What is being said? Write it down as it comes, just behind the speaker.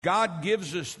God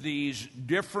gives us these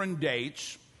different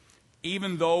dates,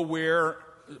 even though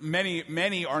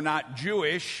many are not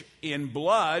Jewish in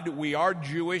blood, we are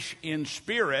Jewish in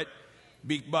spirit,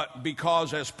 but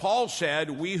because, as Paul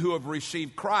said, we who have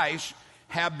received Christ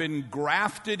have been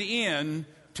grafted in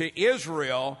to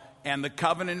Israel, and the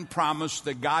covenant promise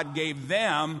that God gave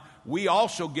them, we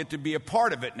also get to be a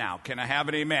part of it now. Can I have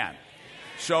an amen?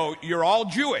 So you're all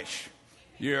Jewish.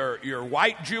 You're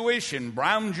white Jewish and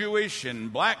brown Jewish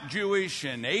and black Jewish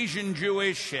and Asian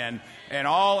Jewish and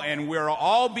we're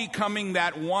all becoming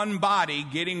that one body,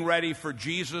 getting ready for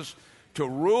Jesus to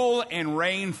rule and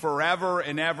reign forever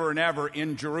and ever and ever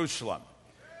in Jerusalem.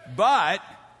 But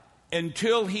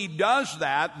until he does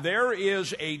that, there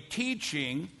is a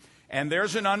teaching and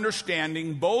there's an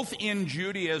understanding both in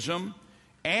Judaism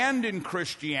and in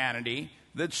Christianity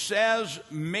that says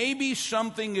maybe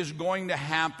something is going to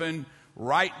happen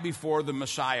right before the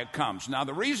Messiah comes. Now,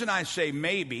 the reason I say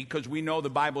maybe, because we know the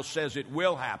Bible says it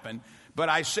will happen, but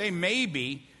I say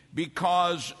maybe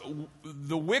because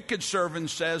the wicked servant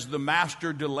says the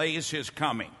master delays his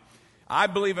coming. I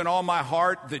believe in all my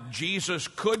heart that Jesus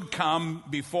could come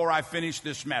before I finish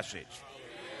this message.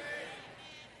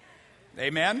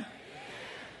 Amen?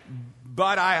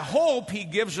 But I hope he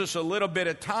gives us a little bit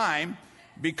of time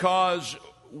because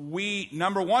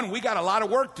number one, we got a lot of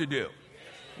work to do.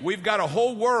 We've got a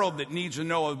whole world that needs to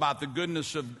know about the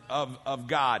goodness of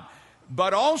God.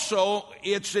 But also,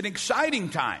 it's an exciting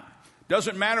time.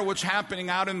 Doesn't matter what's happening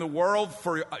out in the world.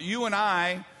 For you and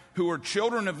I, who are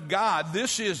children of God,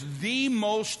 this is the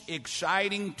most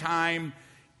exciting time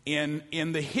in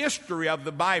the history of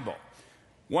the Bible.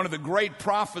 One of the great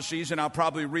prophecies, and I'll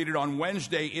probably read it on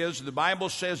Wednesday, is the Bible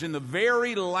says in the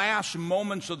very last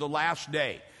moments of the last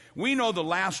day. We know the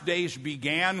last days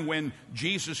began when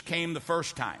Jesus came the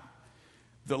first time.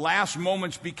 The last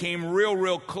moments became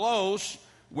real close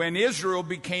when Israel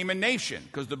became a nation,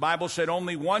 because the Bible said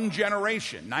only one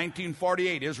generation,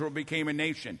 1948, Israel became a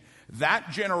nation.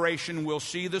 That generation will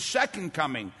see the second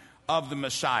coming of the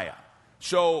Messiah.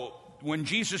 So when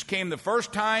Jesus came the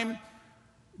first time,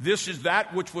 this is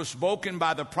that which was spoken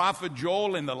by the prophet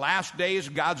Joel. In the last days,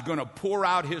 God's going to pour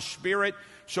out his Spirit.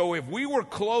 So if we were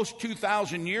close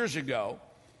 2,000 years ago,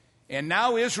 and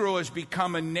now Israel has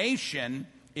become a nation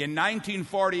in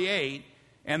 1948,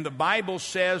 and the Bible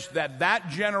says that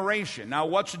generation, now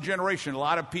what's a generation? A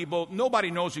lot of people,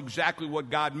 nobody knows exactly what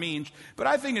God means, but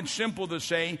I think it's simple to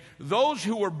say those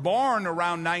who were born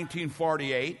around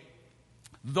 1948,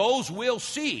 those will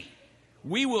see,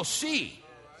 we will see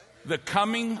the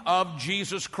coming of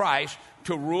Jesus Christ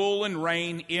to rule and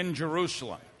reign in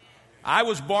Jerusalem. I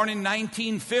was born in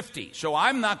 1950, so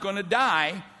I'm not going to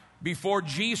die before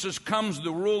Jesus comes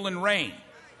to rule and reign.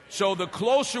 So the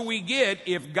closer we get,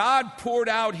 if God poured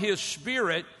out his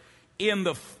Spirit in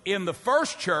the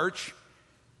first church,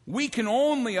 we can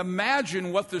only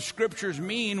imagine what the Scriptures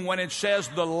mean when it says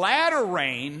the latter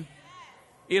rain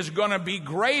is going to be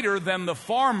greater than the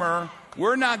former.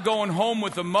 We're not going home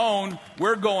with a moan.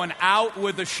 We're going out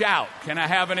with a shout. Can I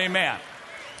have an amen?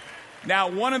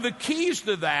 Now, one of the keys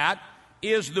to that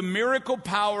is the miracle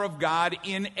power of God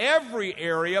in every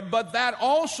area, but that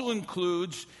also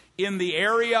includes in the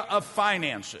area of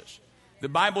finances. The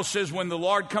Bible says when the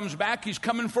Lord comes back, he's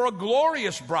coming for a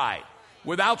glorious bride,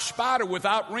 without spot or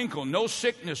without wrinkle, no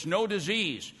sickness, no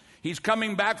disease. He's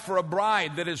coming back for a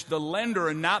bride that is the lender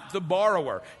and not the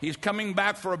borrower. He's coming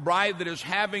back for a bride that is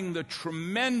having the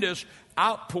tremendous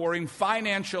outpouring,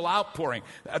 financial outpouring.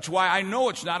 That's why I know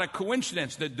it's not a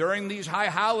coincidence that during these high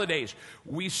holidays,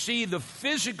 we see the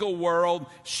physical world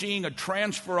seeing a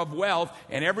transfer of wealth,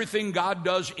 and everything God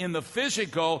does in the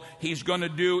physical, he's going to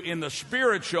do in the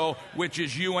spiritual, which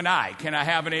is you and I. Can I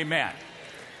have an amen?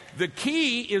 The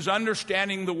key is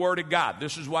understanding the Word of God.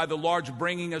 This is why the Lord's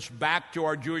bringing us back to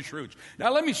our Jewish roots.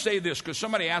 Now, let me say this, because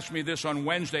somebody asked me this on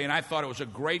Wednesday, and I thought it was a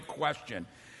great question.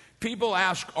 People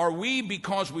ask, are we,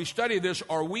 because we study this,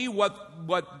 are we what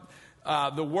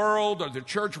the world or the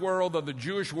church world or the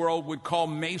Jewish world would call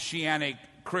Messianic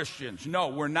Christians? No,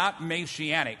 we're not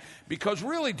Messianic. Because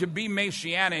really, to be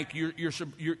Messianic,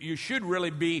 you should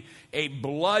really be a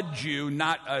blood Jew,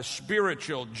 not a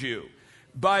spiritual Jew.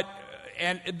 But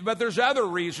there's other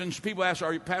reasons. People ask,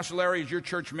 Pastor Larry, is your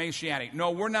church Messianic?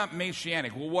 No, we're not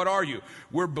Messianic. Well, what are you?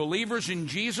 We're believers in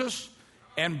Jesus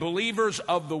and believers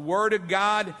of the Word of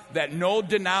God that no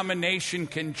denomination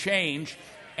can change.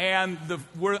 And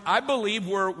I believe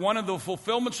we're one of the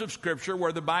fulfillments of Scripture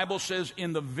where the Bible says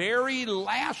in the very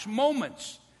last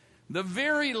moments, the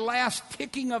very last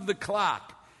ticking of the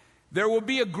clock, there will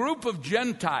be a group of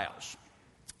Gentiles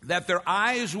that their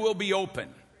eyes will be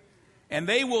open. And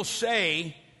they will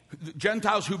say,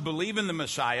 Gentiles who believe in the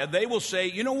Messiah, they will say,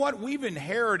 you know what, we've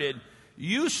inherited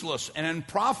useless and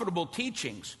unprofitable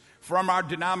teachings from our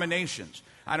denominations.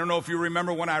 I don't know if you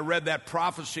remember when I read that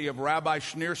prophecy of Rabbi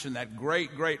Schneerson, that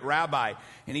great, great rabbi,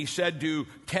 and he said to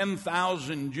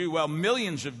 10,000 Jews, well,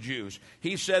 millions of Jews,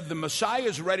 he said, the Messiah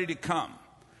is ready to come,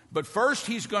 but first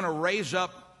he's going to raise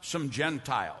up some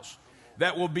Gentiles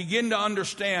that will begin to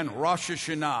understand Rosh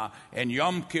Hashanah and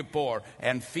Yom Kippur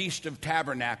and Feast of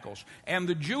Tabernacles. And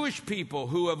the Jewish people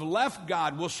who have left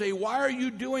God will say, why are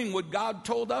you doing what God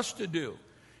told us to do?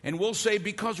 And we'll say,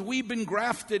 because we've been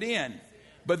grafted in.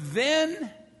 But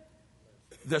then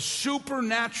the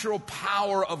supernatural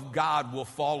power of God will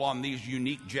fall on these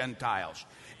unique Gentiles.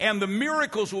 And the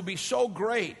miracles will be so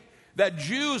great that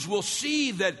Jews will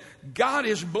see that God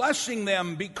is blessing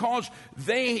them because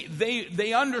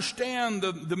they understand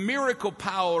the miracle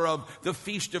power of the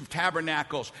Feast of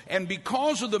Tabernacles. And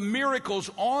because of the miracles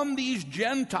on these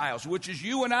Gentiles, which is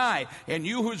you and I, and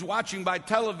you who's watching by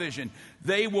television,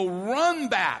 they will run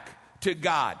back to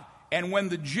God. And when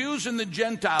the Jews and the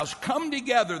Gentiles come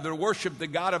together to worship the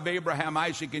God of Abraham,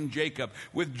 Isaac, and Jacob,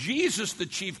 with Jesus the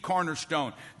chief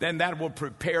cornerstone, then that will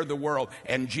prepare the world,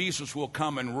 and Jesus will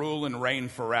come and rule and reign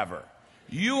forever.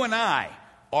 You and I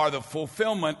are the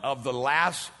fulfillment of the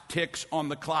last ticks on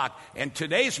the clock. And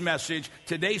today's message,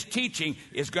 today's teaching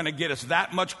is going to get us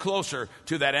that much closer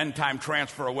to that end-time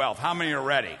transfer of wealth. How many are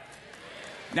ready?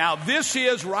 Now, this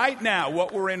is right now,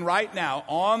 what we're in right now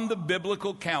on the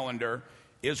biblical calendar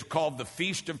is called the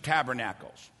Feast of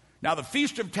Tabernacles. Now, the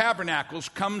Feast of Tabernacles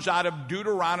comes out of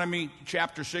Deuteronomy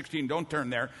chapter 16. Don't turn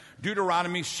there.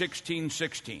 Deuteronomy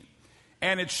 16:16.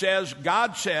 And it says,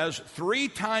 God says, 3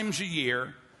 times a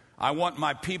year, I want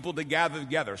my people to gather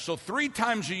together. So 3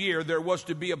 times a year, there was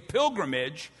to be a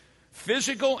pilgrimage,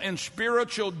 physical and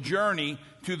spiritual journey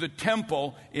to the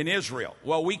temple in Israel.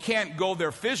 Well, we can't go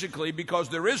there physically because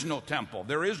there is no temple.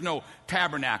 There is no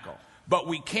tabernacle. But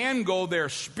we can go there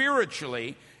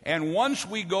spiritually, and once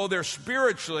we go there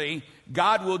spiritually,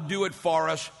 God will do it for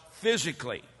us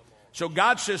physically. So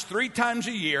God says 3 times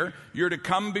a year, you're to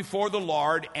come before the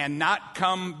Lord and not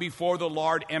come before the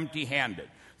Lord empty-handed.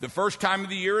 The first time of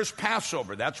the year is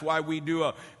Passover. That's why we do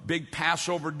a big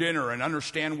Passover dinner and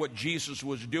understand what Jesus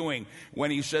was doing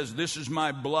when he says, this is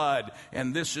my blood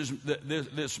and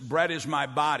this bread is my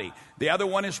body. The other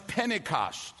one is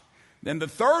Pentecost. Then the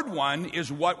third one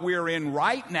is what we're in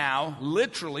right now,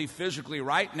 literally, physically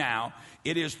right now.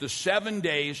 It is the 7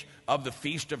 days of the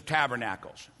Feast of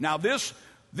Tabernacles. Now this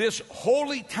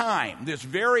holy time, this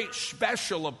very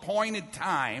special appointed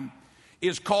time,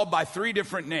 is called by 3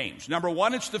 different names. Number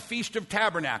 1, it's the Feast of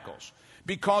Tabernacles,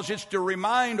 because it's to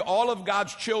remind all of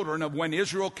God's children of when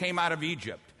Israel came out of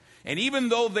Egypt. And even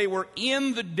though they were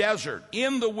in the desert,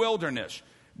 in the wilderness,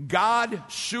 God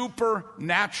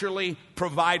supernaturally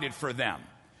provided for them.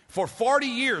 For 40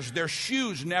 years, their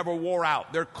shoes never wore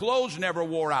out. Their clothes never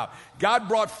wore out. God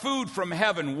brought food from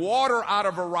heaven, water out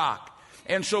of a rock.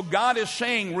 And so God is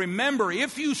saying, remember,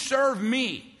 if you serve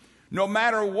me, no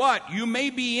matter what, you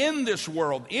may be in this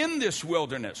world, in this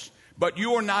wilderness, but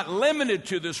you are not limited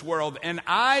to this world, and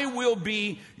I will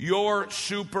be your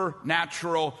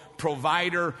supernatural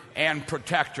provider and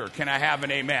protector. Can I have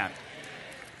an amen?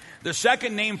 The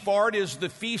second name for it is the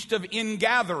Feast of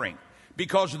Ingathering,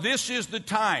 because this is the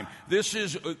time. This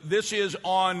is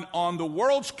on the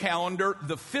world's calendar,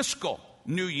 the fiscal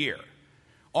New Year.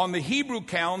 On the Hebrew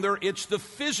calendar, it's the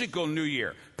physical New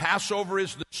Year. Passover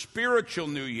is the spiritual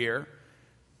New Year.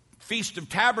 Feast of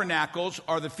Tabernacles,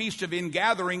 or the Feast of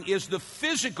Ingathering, is the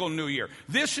physical New Year.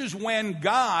 This is when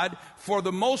God, for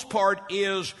the most part,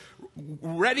 is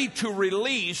ready to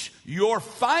release your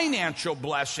financial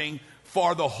blessing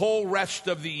for the whole rest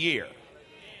of the year.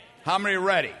 How many are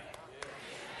ready?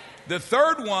 The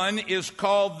third one is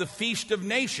called the Feast of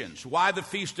Nations. Why the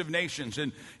Feast of Nations?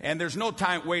 And there's no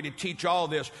way to teach all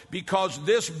this, because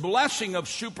this blessing of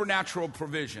supernatural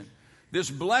provision, this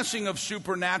blessing of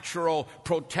supernatural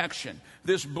protection,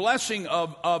 this blessing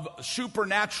of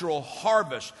supernatural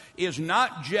harvest is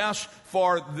not just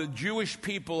for the Jewish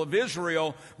people of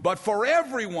Israel, but for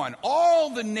everyone,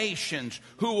 all the nations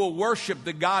who will worship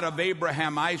the God of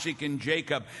Abraham, Isaac, and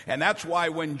Jacob. And that's why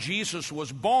when Jesus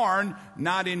was born,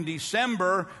 not in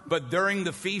December, but during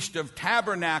the Feast of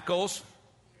Tabernacles,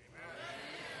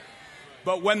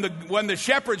 but when the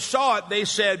shepherds saw it, they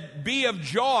said, "Be of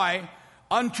joy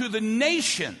unto the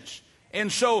nations." And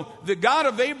so the God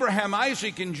of Abraham,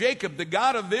 Isaac, and Jacob, the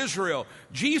God of Israel,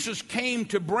 Jesus came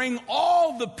to bring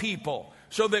all the people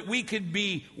so that we could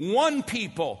be one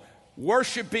people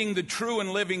worshiping the true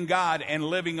and living God and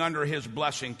living under his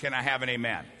blessing. Can I have an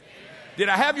amen? Did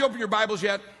I have you open your Bibles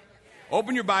yet?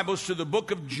 Open your Bibles to the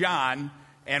book of John,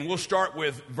 and we'll start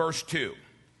with verse 2.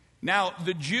 Now,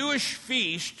 the Jewish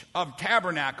feast of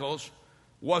tabernacles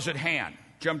was at hand.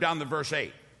 Jump down to verse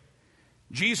 8.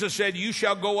 Jesus said, "You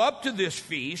shall go up to this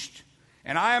feast,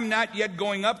 and I am not yet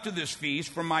going up to this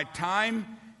feast, for my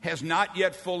time has not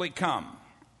yet fully come."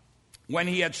 When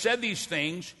he had said these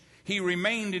things, he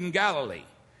remained in Galilee.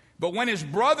 But when his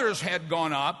brothers had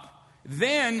gone up,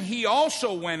 then he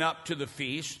also went up to the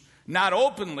feast, not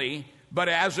openly, but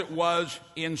as it was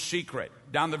in secret.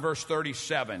 Down to verse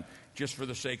 37, just for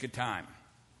the sake of time.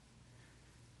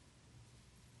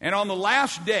 And on the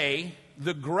last day,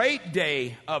 the great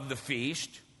day of the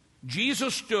feast,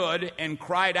 Jesus stood and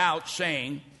cried out,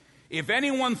 saying, "If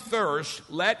anyone thirsts,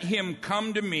 let him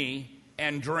come to me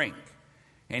and drink.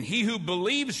 And he who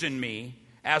believes in me,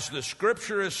 as the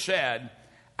scripture has said,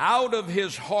 out of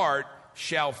his heart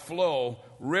shall flow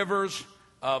rivers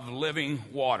of living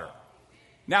water."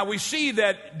 Now we see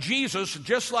that Jesus,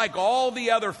 just like all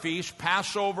the other feasts,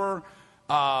 Passover,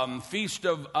 feast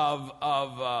of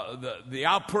the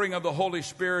outpouring of the Holy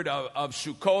Spirit, of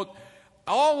Sukkot,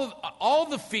 all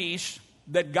the feasts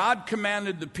that God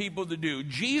commanded the people to do,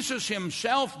 Jesus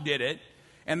himself did it.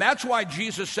 And that's why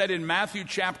Jesus said in Matthew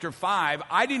chapter 5,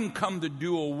 "I didn't come to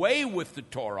do away with the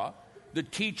Torah, the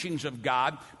teachings of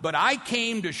God, but I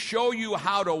came to show you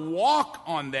how to walk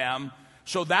on them,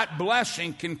 so that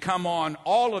blessing can come on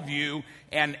all of you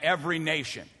and every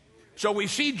nation." So we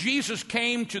see Jesus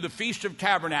came to the Feast of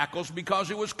Tabernacles because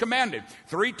it was commanded.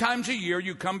 3 times a year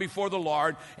you come before the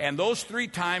Lord, and those 3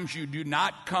 times you do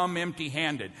not come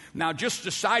empty-handed. Now, just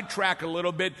to sidetrack a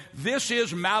little bit, this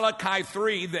is Malachi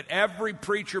 3 that every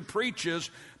preacher preaches,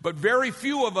 but very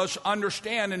few of us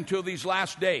understand until these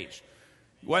last days.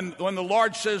 When the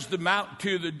Lord says to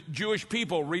the Jewish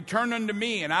people, "Return unto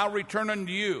me, and I'll return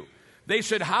unto you," they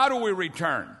said, "How do we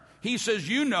return?" He says,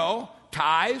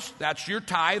 tithes, that's your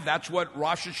tithe. That's what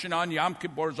Rosh Hashanah and Yom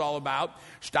Kippur is all about.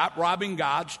 Stop robbing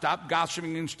God, stop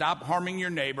gossiping, and stop harming your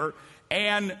neighbor.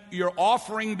 And your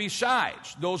offering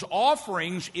besides. Those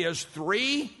offerings is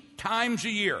 3 times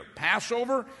a year.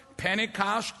 Passover,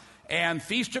 Pentecost, and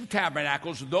Feast of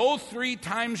Tabernacles. Those 3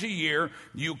 times a year,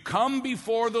 you come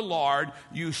before the Lord,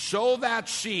 you sow that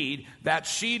seed. That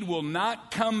seed will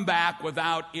not come back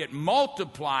without it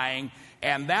multiplying,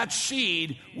 and that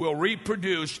seed will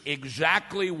reproduce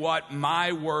exactly what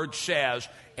my word says.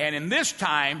 And in this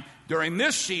time, during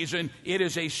this season, it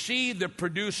is a seed that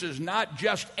produces not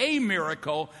just a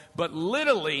miracle, but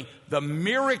literally the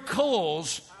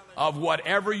miracles of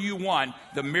whatever you want,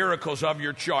 the miracles of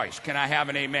your choice. Can I have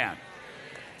an amen?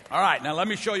 All right, now let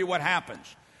me show you what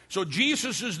happens. So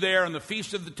Jesus is there on the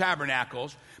Feast of the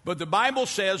Tabernacles, but the Bible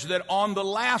says that on the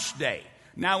last day.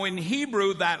 Now in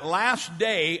Hebrew, that last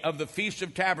day of the Feast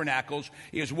of Tabernacles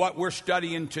is what we're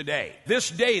studying today. This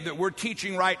day that we're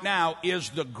teaching right now is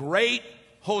the Great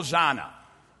Hosanna.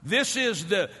 This is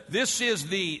the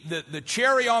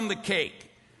cherry on the cake.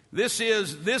 This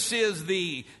is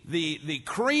the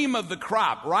cream of the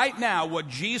crop. Right now, what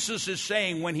Jesus is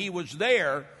saying when he was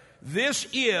there, this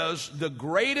is the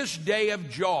greatest day of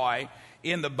joy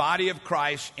in the body of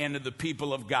Christ and to the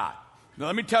people of God. Now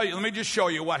let me just show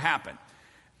you what happened.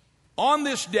 On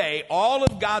this day, all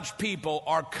of God's people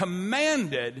are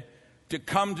commanded to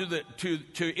come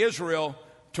to Israel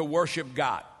to worship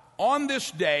God. On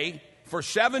this day, for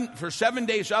seven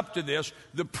days up to this,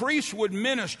 the priest would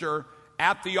minister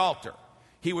at the altar.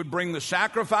 He would bring the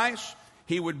sacrifice,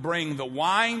 he would bring the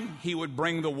wine, he would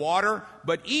bring the water,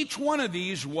 but each one of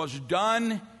these was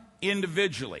done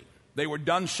individually. They were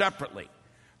done separately.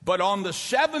 But on the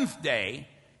 7th day,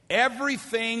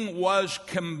 everything was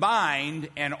combined,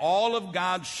 and all of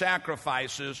God's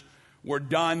sacrifices were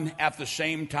done at the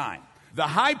same time. The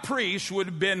high priest would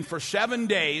have been for 7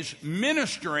 days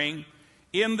ministering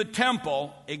in the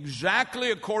temple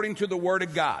exactly according to the Word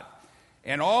of God.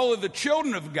 And all of the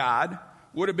children of God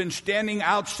would have been standing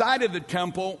outside of the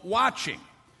temple watching.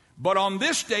 But on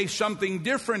this day, something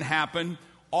different happened.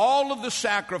 All of the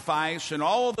sacrifice and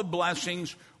all of the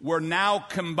blessings were now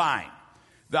combined.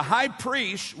 The high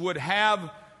priest would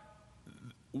have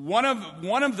one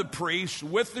of the priests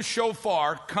with the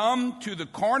shofar come to the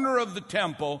corner of the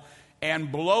temple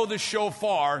and blow the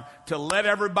shofar to let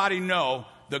everybody know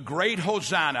the great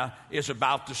Hosanna is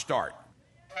about to start.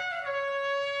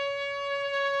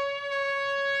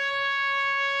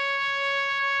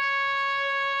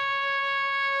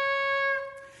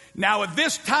 Now at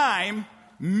this time,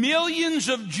 millions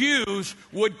of Jews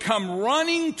would come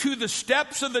running to the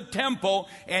steps of the temple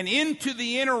and into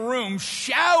the inner room,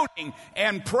 shouting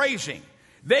and praising.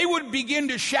 They would begin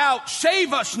to shout,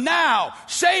 "Save us now!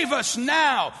 Save us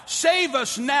now! Save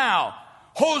us now!"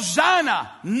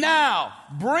 Hosanna now.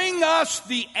 Bring us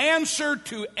the answer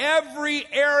to every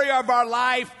area of our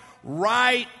life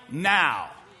right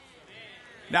now.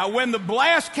 Now, when the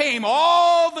blast came,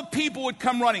 all the people would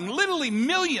come running, literally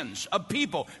millions of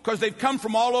people, because they've come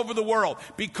from all over the world,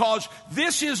 because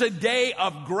this is a day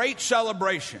of great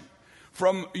celebration.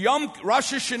 From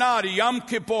Rosh Hashanah to Yom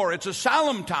Kippur, it's a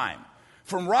solemn time.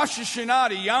 From Rosh Hashanah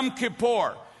to Yom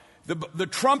Kippur, the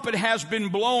trumpet has been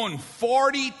blown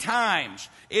 40 times.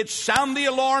 It's sound the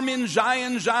alarm in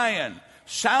Zion, Zion.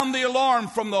 Sound the alarm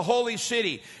from the holy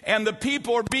city. And the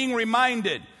people are being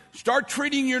reminded, start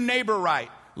treating your neighbor right.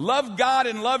 Love God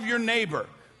and love your neighbor.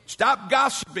 Stop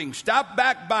gossiping. Stop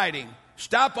backbiting.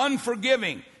 Stop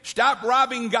unforgiving. Stop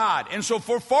robbing God. And so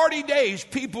for 40 days,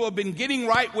 people have been getting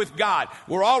right with God.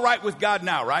 We're all right with God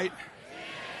now, right?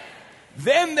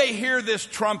 Then they hear this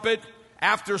trumpet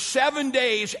after 7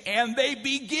 days, and they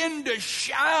begin to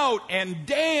shout and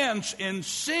dance and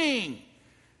sing.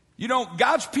 You know,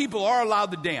 God's people are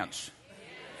allowed to dance.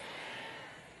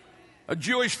 A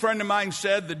Jewish friend of mine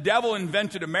said the devil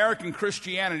invented American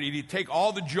Christianity to take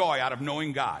all the joy out of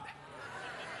knowing God.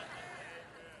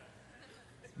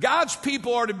 God's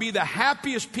people are to be the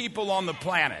happiest people on the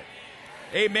planet.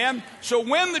 Amen. So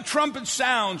when the trumpet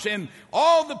sounds and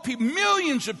all the people,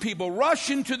 millions of people rush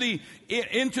into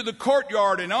the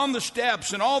courtyard and on the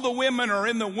steps, and all the women are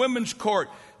in the women's court,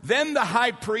 then the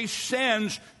high priest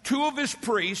sends 2 of his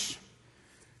priests,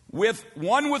 with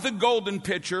one with a golden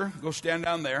pitcher, go stand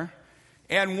down there,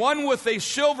 and one with a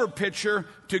silver pitcher,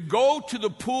 to go to the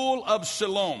pool of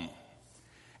Siloam.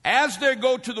 As they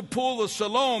go to the pool of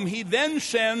Siloam, he then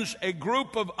sends a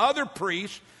group of other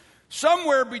priests,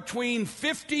 somewhere between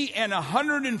 50 and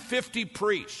 150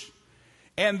 priests.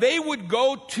 And they would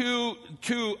go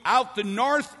to out the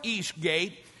northeast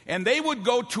gate, and they would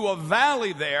go to a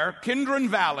valley there, Kidron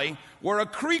Valley, where a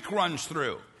creek runs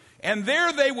through. And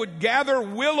there they would gather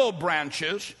willow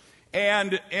branches.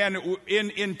 And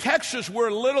in Texas, we're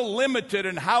a little limited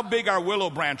in how big our willow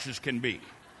branches can be.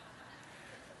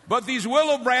 But these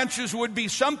willow branches would be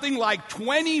something like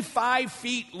 25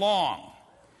 feet long.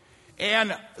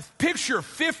 And picture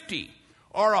 50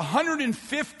 or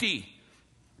 150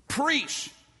 priests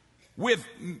with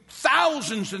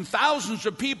thousands and thousands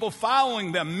of people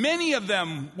following them, many of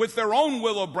them with their own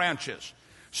willow branches.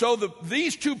 So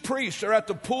these 2 priests are at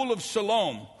the pool of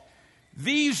Siloam.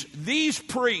 These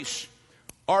priests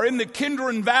are in the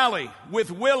Kidron Valley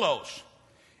with willows.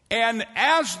 And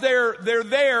as they're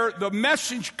there, the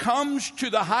message comes to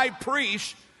the high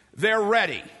priest, they're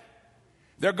ready.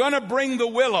 They're going to bring the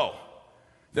willow.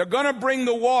 They're going to bring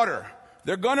the water.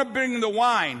 They're going to bring the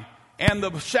wine. And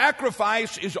the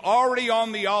sacrifice is already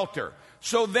on the altar.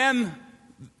 So then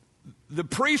the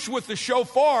priest with the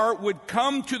shofar would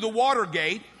come to the water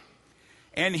gate,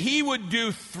 and he would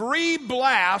do 3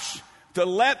 blasts to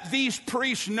let these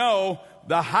priests know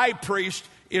the high priest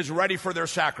is ready for their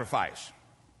sacrifice.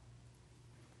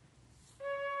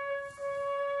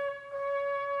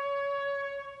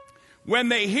 When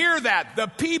they hear that, the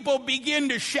people begin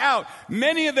to shout.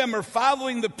 Many of them are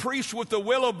following the priest with the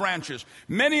willow branches.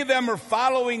 Many of them are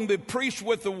following the priest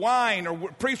with the wine, or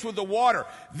priest with the water.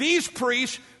 These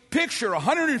priests, picture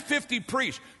 150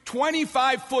 priests,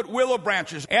 25-foot willow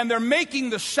branches, and they're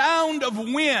making the sound of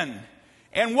wind.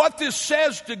 And what this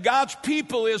says to God's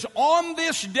people is, on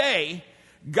this day,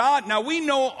 God, now we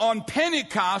know on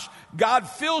Pentecost, God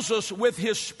fills us with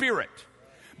His Spirit.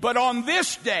 But on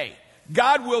this day,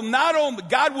 God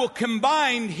will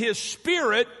combine His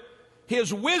Spirit,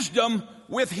 His wisdom,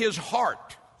 with His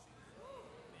heart.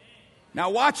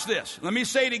 Now watch this. Let me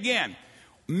say it again.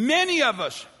 Many of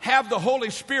us have the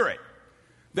Holy Spirit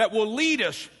that will lead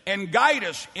us and guide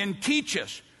us and teach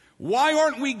us. Why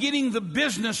aren't we getting the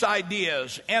business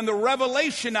ideas and the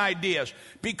revelation ideas?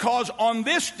 Because on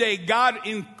this day,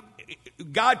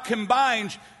 God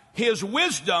combines His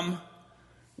wisdom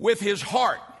with His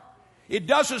heart. It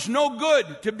does us no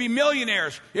good to be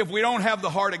millionaires if we don't have the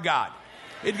heart of God.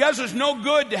 It does us no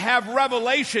good to have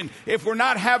revelation if we're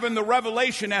not having the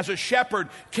revelation as a shepherd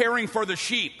caring for the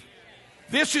sheep.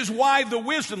 This is why the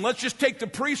wisdom, let's just take the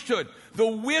priesthood. The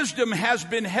wisdom has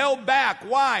been held back.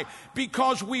 Why?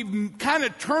 Because we've kind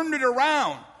of turned it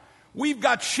around. We've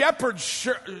got shepherds,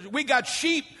 we got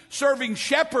sheep serving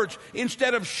shepherds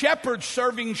instead of shepherds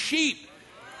serving sheep.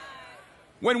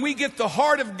 When we get the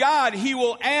heart of God, He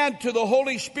will add to the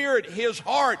Holy Spirit His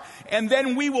heart, and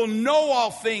then we will know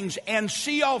all things and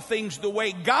see all things the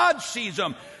way God sees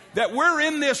them, that we're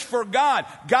in this for God.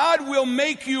 God will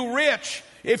make you rich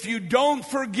if you don't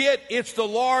forget it's the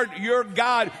Lord your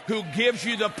God who gives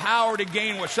you the power to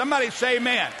gain wealth. Somebody say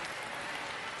amen.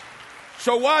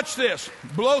 So watch this.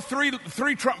 Blow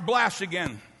three trump blasts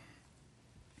again.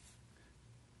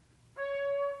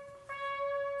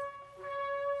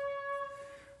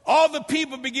 All the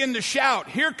people begin to shout.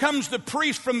 Here comes the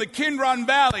priest from the Kidron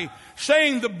Valley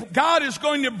saying God is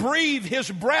going to breathe his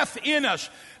breath in us.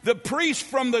 The priests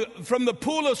from the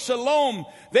pool of Siloam,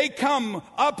 they come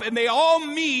up and they all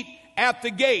meet at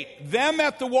the gate. Them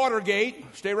at the water gate,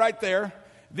 stay right there.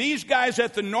 These guys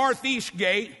at the northeast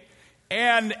gate.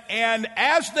 And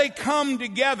as they come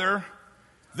together,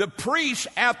 the priest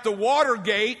at the water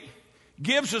gate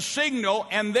gives a signal,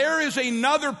 and there is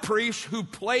another priest who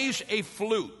plays a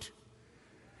flute.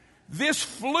 This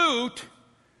flute,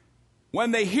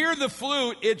 when they hear the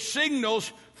flute, it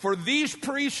signals for these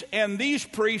priests and these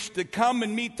priests to come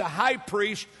and meet the high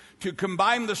priest to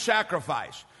combine the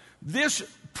sacrifice. This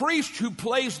priest who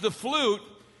plays the flute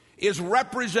is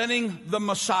representing the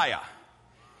Messiah.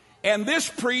 And this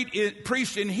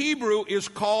priest in Hebrew is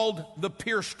called the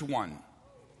pierced one.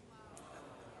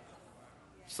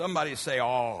 Somebody say,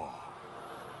 oh.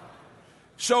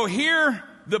 So here,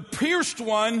 the pierced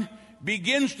one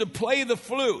begins to play the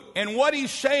flute. And what he's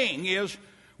saying is,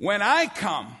 when I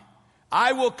come,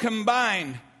 I will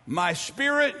combine my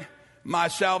spirit, my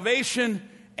salvation,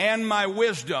 and my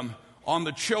wisdom on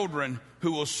the children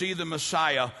who will see the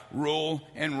Messiah rule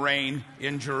and reign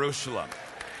in Jerusalem.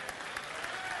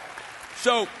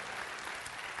 So,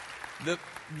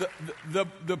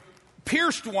 the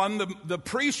pierced one, the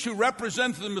priest who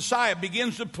represents the Messiah,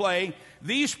 begins to play.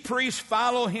 These priests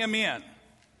follow him in.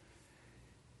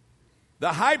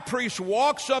 The high priest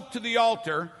walks up to the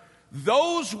altar.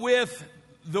 Those with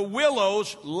the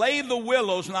willows lay the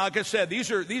willows. Now, like I said,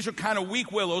 these are kind of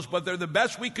weak willows, but they're the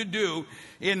best we could do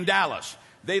in Dallas.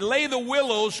 They lay the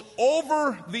willows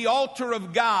over the altar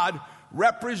of God,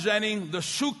 representing the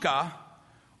sukkah,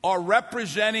 or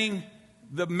representing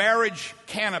the marriage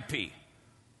canopy.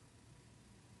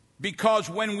 Because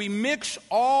when we mix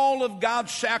all of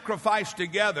God's sacrifice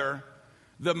together,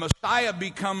 the Messiah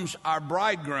becomes our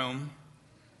bridegroom,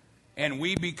 and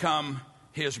we become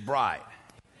his bride.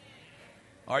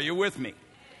 Are you with me?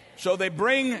 So they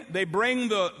bring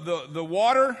the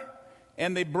water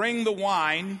and they bring the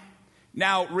wine.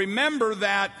 Now remember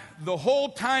that the whole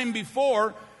time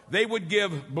before, they would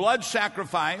give blood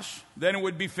sacrifice, then it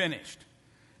would be finished.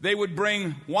 They would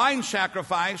bring wine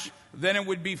sacrifice, then it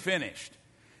would be finished.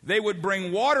 They would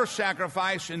bring water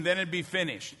sacrifice, and then it'd be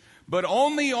finished. But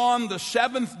only on the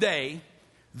seventh day,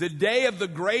 the day of the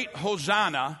great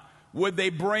Hosanna, would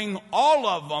they bring all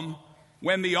of them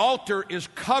when the altar is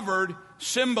covered,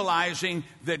 symbolizing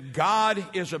that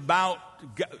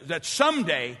that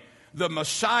someday the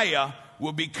Messiah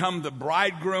will become the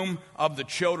bridegroom of the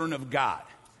children of God.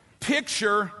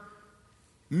 Picture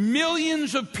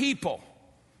millions of people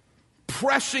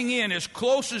pressing in as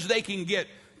close as they can get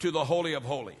to the Holy of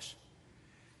Holies.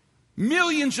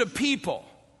 Millions of people,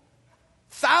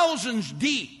 thousands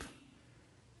deep.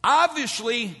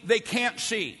 Obviously, they can't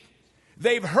see.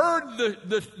 They've heard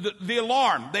the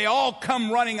alarm. They all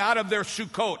come running out of their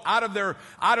sukkot, out of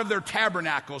their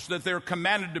tabernacles that they're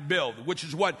commanded to build, which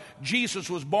is what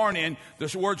Jesus was born in.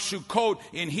 This word sukkot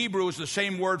in Hebrew is the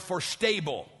same word for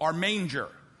stable or manger.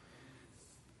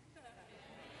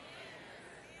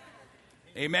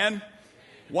 Amen?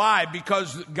 Why?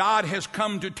 Because God has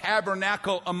come to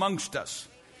tabernacle amongst us.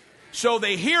 So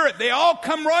they hear it. They all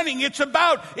come running. It's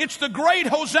the great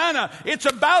Hosanna.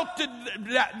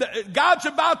 God's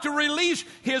about to release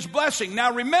his blessing.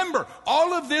 Now remember,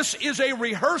 all of this is a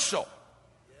rehearsal.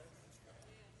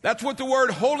 That's what the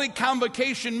word holy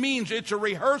convocation means. It's a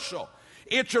rehearsal.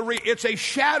 It's a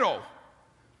shadow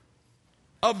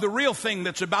of the real thing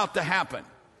that's about to happen.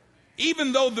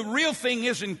 Even though the real thing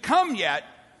isn't come yet,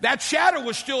 that shadow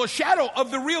was still a shadow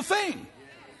of the real thing.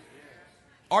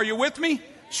 Are you with me?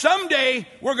 Someday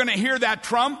we're going to hear that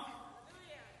trump,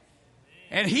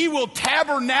 and he will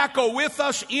tabernacle with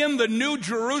us in the New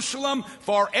Jerusalem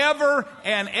forever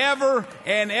and ever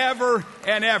and ever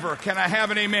and ever. Can I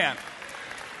have an amen?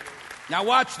 Now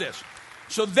watch this.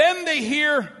 So then they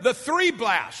hear the three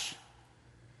blasts.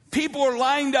 People are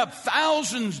lined up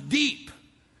thousands deep.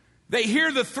 They hear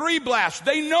the three blasts.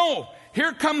 They know,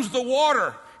 here comes the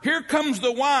water. Here comes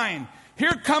the wine.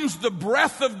 Here comes the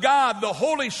breath of God, the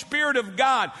Holy Spirit of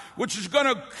God, which is going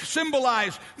to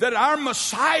symbolize that our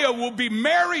Messiah will be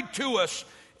married to us,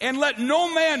 and let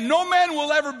no man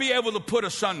will ever be able to put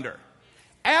asunder.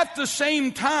 At the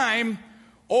same time,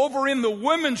 over in the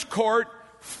women's court,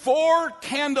 4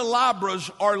 candelabras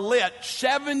are lit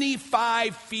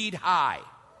 75 feet high.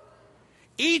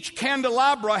 Each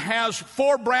candelabra has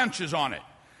 4 branches on it.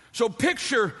 So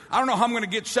picture, I don't know how I'm going to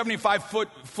get 75-foot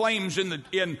flames in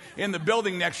the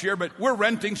building next year, but we're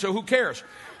renting, so who cares?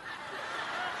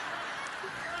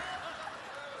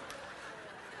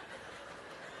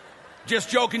 Just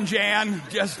joking, Jan.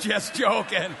 Just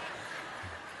joking.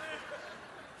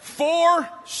 4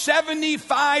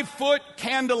 75-foot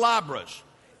candelabras.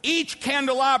 Each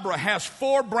candelabra has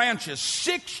 4 branches,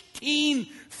 16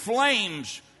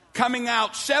 flames coming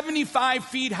out 75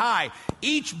 feet high.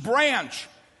 Each branch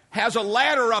has a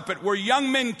ladder up it where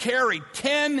young men carry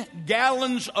 10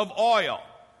 gallons of oil.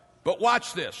 But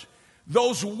watch this.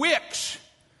 Those wicks,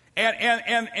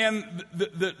 and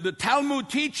the Talmud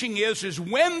teaching is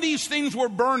when these things were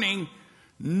burning,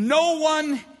 no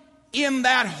one in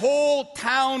that whole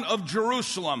town of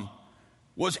Jerusalem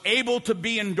was able to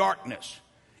be in darkness.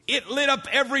 It lit up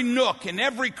every nook and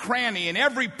every cranny and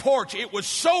every porch. It was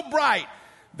so bright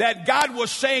that God was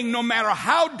saying, no matter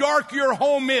how dark your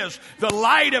home is, the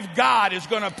light of God is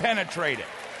going to penetrate it.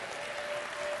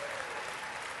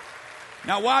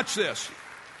 Now watch this.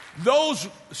 Those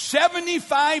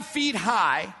 75 feet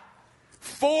high,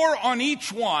 4 on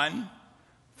each one,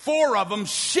 4 of them,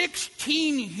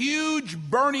 16 huge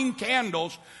burning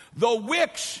candles, the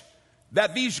wicks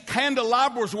that these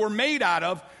candelabras were made out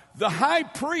of, the high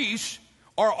priests,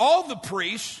 or all the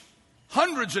priests,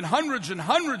 hundreds and hundreds and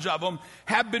hundreds of them,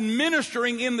 have been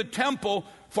ministering in the temple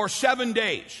for 7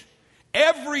 days.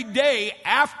 Every day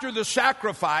after the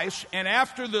sacrifice and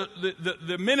after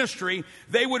the ministry,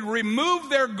 they would remove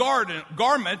their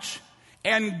garments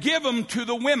and give them to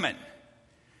the women.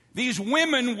 These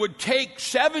women would take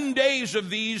 7 days of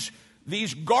these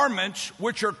garments,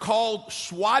 which are called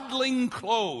swaddling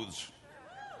clothes.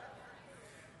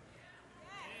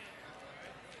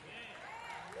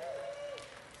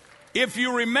 If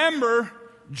you remember,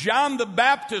 John the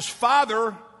Baptist's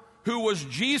father, who was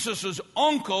Jesus'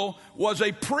 uncle, was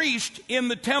a priest in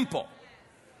the temple.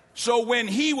 So when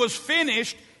he was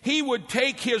finished, he would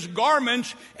take his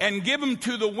garments and give them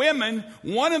to the women.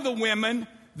 One of the women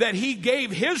that he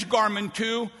gave his garment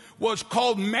to was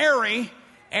called Mary,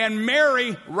 and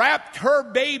Mary wrapped her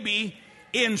baby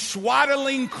in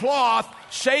swaddling cloth,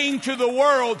 saying to the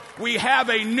world, we have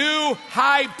a new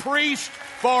high priest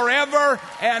forever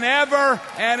and ever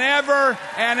and ever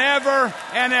and ever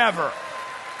and ever.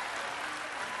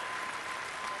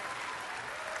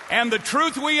 And the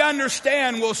truth we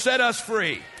understand will set us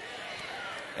free.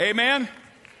 Amen?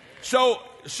 So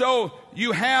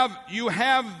you have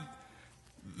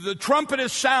the trumpet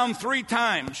is sound 3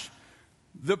 times.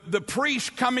 The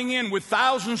priest coming in with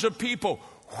thousands of people.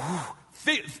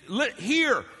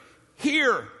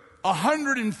 Here,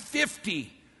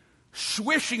 150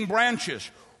 swishing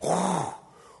branches,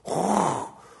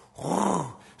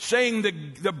 saying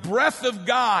the breath of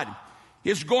God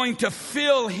is going to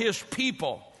fill his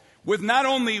people with not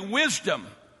only wisdom,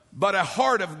 but a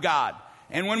heart of God.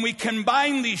 And when we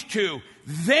combine these two,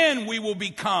 then we will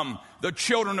become the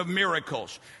children of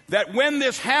miracles. That when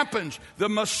this happens, the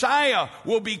Messiah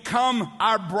will become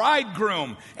our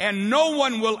bridegroom, and no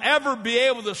one will ever be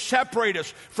able to separate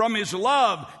us from his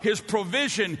love, his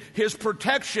provision, his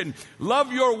protection.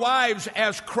 Love your wives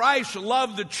as Christ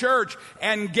loved the church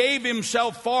and gave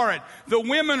himself for it. The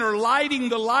women are lighting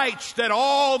the lights that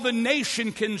all the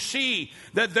nation can see,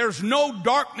 that there's no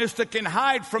darkness that can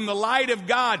hide from the light of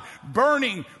God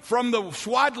burning from the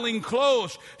swaddling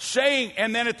clothes, saying,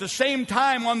 and then at the same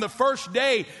time on the first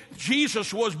day,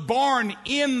 Jesus was born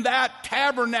in that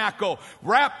tabernacle,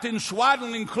 wrapped in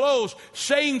swaddling clothes,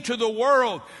 saying to the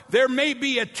world, there may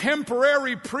be a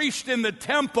temporary priest in the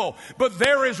temple, but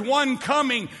there is one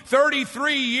coming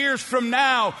 33 years from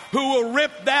now who will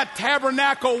rip that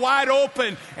tabernacle wide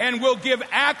open and will give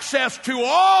access to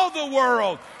all the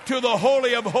world to the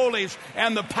Holy of Holies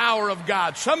and the power of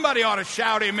God. Somebody ought to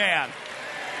shout amen.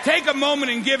 Take a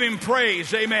moment and give him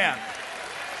praise. Amen.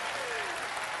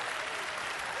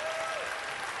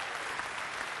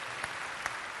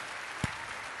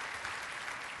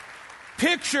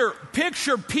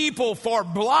 Picture people for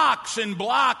blocks and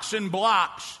blocks and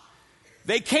blocks.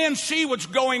 They can't see what's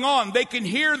going on. They can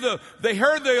hear they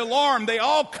heard the alarm. They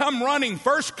all come running.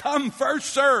 First come, first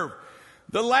serve.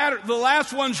 The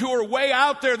last ones who are way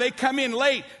out there, they come in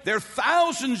late. They're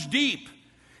thousands deep.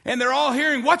 And they're all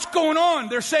hearing, what's going on?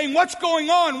 They're saying, what's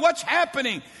going on? What's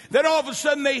happening? Then all of a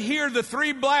sudden they hear the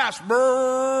 3 blasts.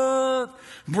 Brrr,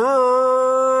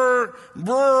 brrr,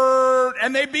 brrr.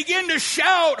 And they begin to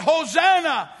shout,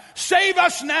 Hosanna! Save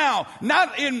us now,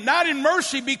 not in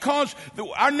mercy because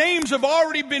our names have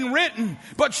already been written,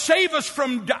 but save us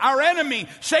from our enemy,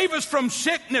 save us from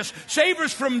sickness, save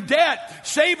us from debt,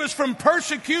 save us from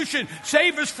persecution,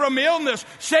 save us from illness,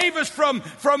 save us from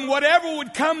whatever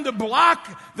would come to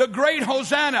block the great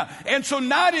Hosanna. And so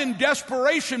not in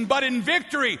desperation, but in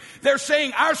victory, they're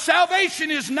saying, our salvation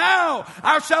is now,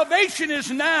 our salvation is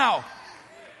now.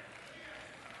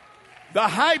 The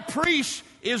high priest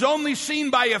is only seen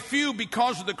by a few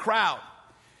because of the crowd.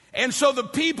 And so the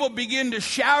people begin to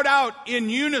shout out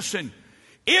in unison,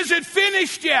 is it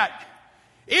finished yet?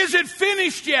 Is it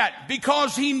finished yet?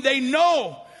 Because they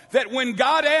know that when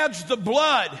God adds the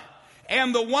blood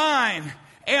and the wine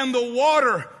and the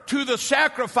water to the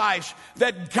sacrifice,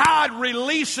 that God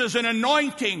releases an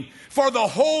anointing for the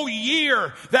whole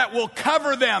year that will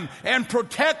cover them and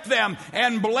protect them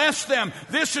and bless them.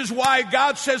 This is why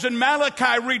God says in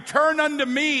Malachi, return unto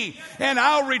me and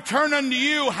I'll return unto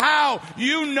you. How?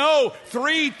 You know,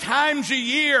 3 times a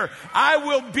year I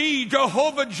will be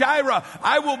Jehovah Jireh.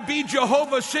 I will be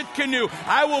Jehovah Sitkanu.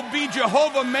 I will be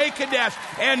Jehovah Mekadesh,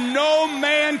 and no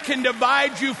man can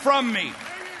divide you from me.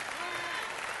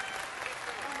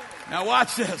 Now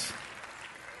watch this.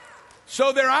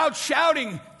 So they're out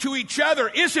shouting to each other,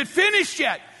 is it finished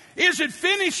yet? Is it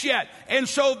finished yet? And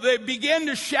so they begin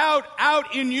to shout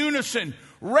out in unison,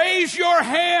 raise your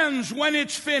hands when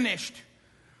it's finished.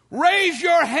 Raise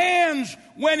your hands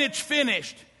when it's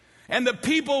finished. And the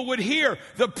people would hear,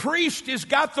 the priest has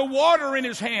got the water in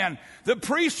his hand. The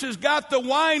priest has got the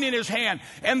wine in his hand.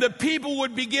 And the people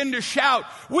would begin to shout,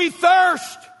 we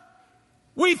thirst!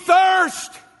 We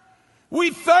thirst!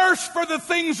 We thirst for the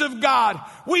things of God.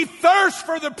 We thirst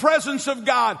for the presence of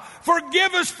God.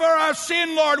 Forgive us for our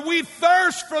sin, Lord. We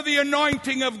thirst for the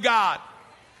anointing of God.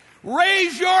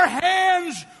 Raise your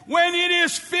hands when it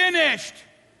is finished.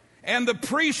 And the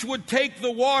priest would take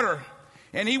the water,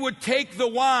 and he would take the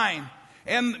wine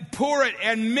and pour it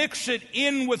and mix it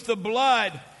in with the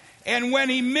blood. And when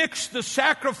he mixed the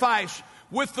sacrifice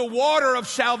with the water of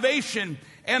salvation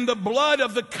and the blood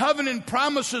of the covenant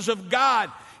promises of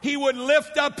God, he would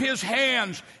lift up his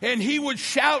hands and he would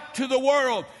shout to the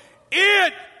world,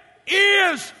 it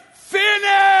is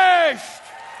finished!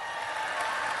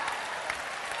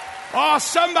 Oh,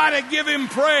 somebody give him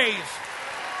praise.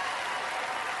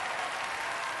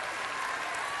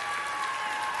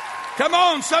 Come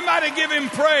on, somebody give him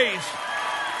praise.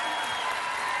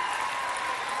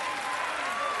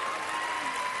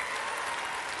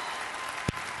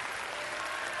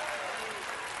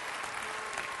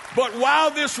 But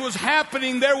while this was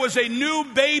happening, there was a new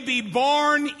baby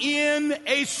born in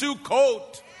a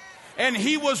Sukkot. And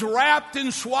he was wrapped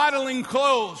in swaddling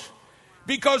clothes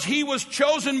because he was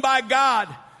chosen by God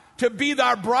to be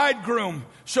our bridegroom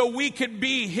so we could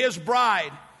be his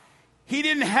bride. He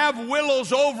didn't have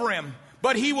willows over him,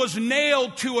 but he was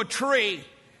nailed to a tree.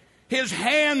 His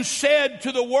hands said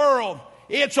to the world,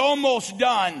 it's almost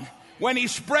done. When he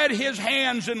spread his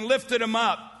hands and lifted him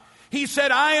up, he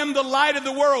said, I am the light of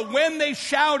the world. When they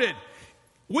shouted,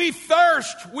 we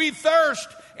thirst,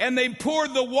 and they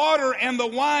poured the water and the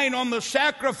wine on the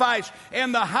sacrifice,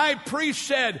 and the high priest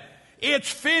said, it's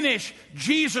finished.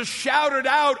 Jesus shouted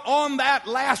out on that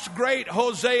last great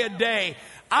Hosea day,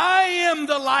 I am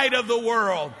the light of the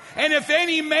world, and if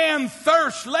any man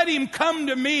thirst, let him come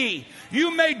to me.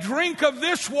 You may drink of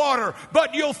this water,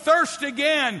 but you'll thirst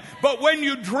again. But when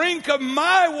you drink of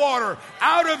my water,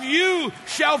 out of you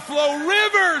shall flow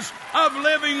rivers of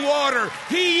living water.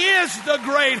 He is the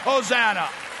great Hosanna.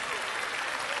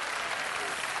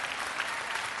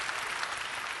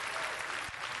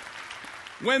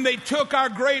 When they took our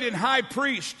great and high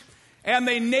priest and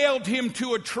they nailed him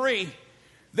to a tree,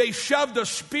 they shoved a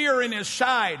spear in his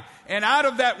side, and out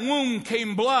of that wound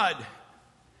came blood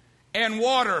and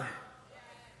water.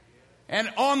 And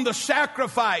on the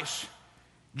sacrifice,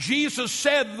 Jesus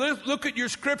said, look at your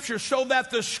scripture, so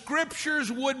that the scriptures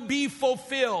would be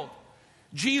fulfilled.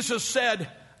 Jesus said,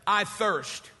 I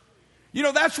thirst. You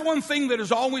know, that's one thing that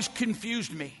has always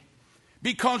confused me.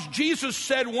 Because Jesus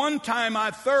said one time,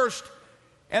 I thirst,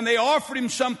 and they offered him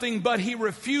something, but he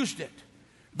refused it.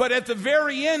 But at the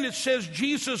very end, it says,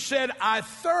 Jesus said, I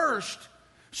thirst,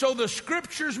 so the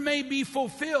scriptures may be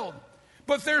fulfilled.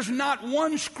 But there's not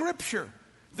one scripture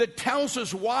that tells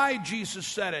us why Jesus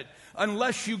said it,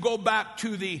 unless you go back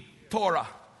to the Torah,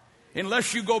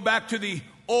 unless you go back to the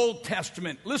Old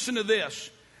Testament. Listen to this.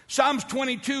 Psalms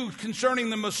 22 concerning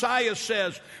the Messiah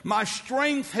says, my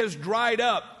strength has dried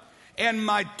up, and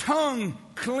my tongue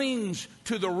clings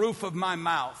to the roof of my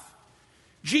mouth.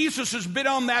 Jesus has been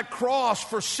on that cross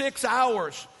for 6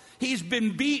 hours. He's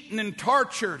been beaten and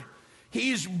tortured.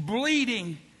 He's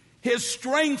bleeding. His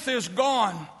strength is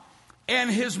gone. And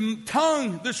his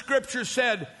tongue, the scripture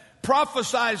said,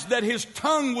 prophesies that his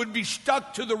tongue would be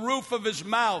stuck to the roof of his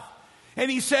mouth.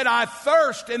 And he said, I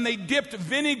thirst. And they dipped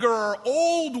vinegar or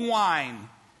old wine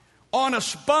on a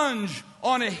sponge,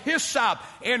 on a hyssop,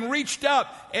 and reached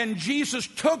up, and Jesus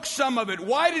took some of it.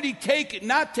 Why did he take it?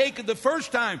 Not take it the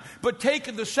first time, but take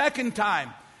it the second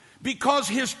time. Because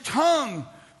his tongue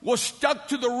was stuck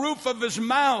to the roof of his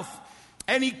mouth,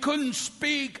 and he couldn't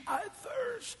speak. I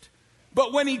thirst.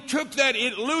 But when he took that,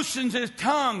 it loosened his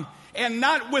tongue, and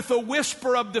not with a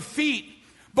whisper of defeat,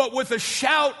 but with a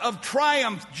shout of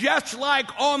triumph, just like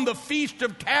on the Feast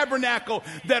of Tabernacle,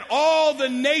 that all the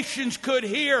nations could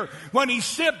hear. When he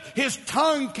sipped, his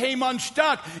tongue came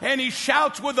unstuck, and he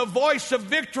shouts with a voice of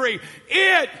victory,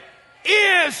 it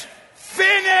is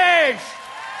finished.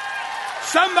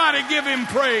 Somebody give him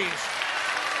praise.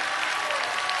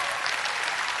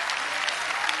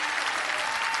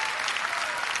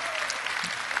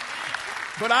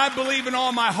 But I believe in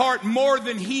all my heart, more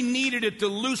than he needed it to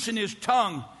loosen his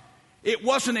tongue, it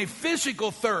wasn't a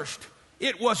physical thirst.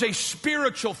 It was a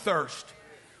spiritual thirst.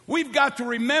 We've got to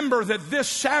remember that this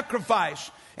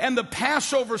sacrifice and the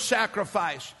Passover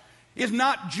sacrifice is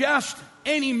not just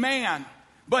any man,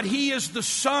 but he is the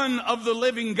Son of the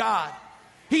living God.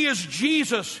 He is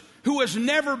Jesus, who has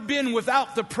never been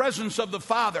without the presence of the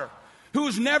Father, who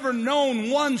has never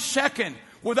known 1 second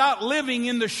without living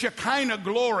in the Shekinah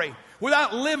glory,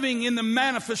 without living in the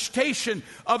manifestation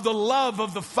of the love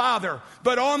of the Father.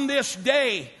 But on this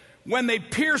day, when they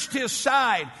pierced his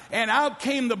side, and out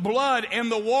came the blood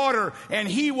and the water, and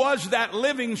he was that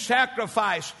living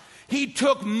sacrifice, he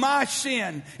took my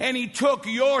sin and he took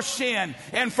your sin.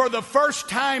 And for the first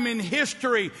time in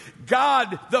history,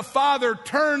 God the Father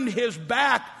turned his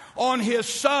back on his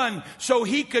Son so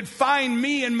he could find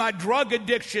me in my drug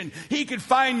addiction. He could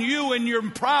find you in your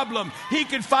problem. He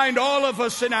could find all of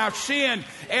us in our sin.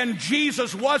 And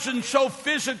Jesus wasn't so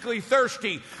physically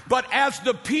thirsty, but as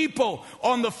the people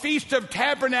on the Feast of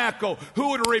Tabernacle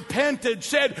who had repented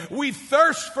said, we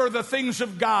thirst for the things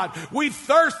of God. We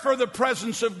thirst for the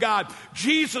presence of God.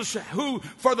 Jesus, who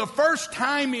for the first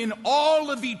time in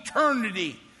all of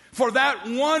eternity, for that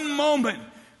one moment,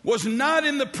 was not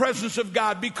in the presence of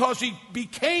God, because he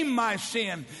became my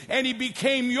sin and he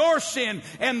became your sin,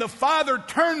 and the Father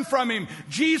turned from him.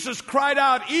 Jesus cried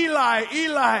out, Eli,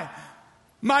 Eli,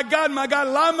 my God,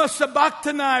 lama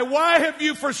sabachthani, why have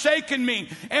you forsaken me?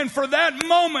 And for that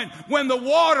moment, when the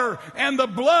water and the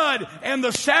blood and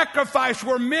the sacrifice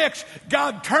were mixed,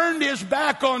 God turned his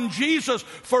back on Jesus,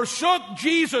 forsook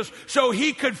Jesus, so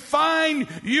he could find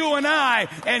you and I,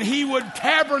 and he would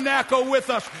tabernacle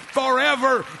with us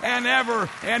forever and ever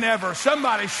and ever.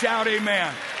 Somebody shout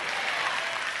amen.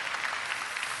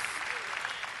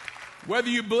 Whether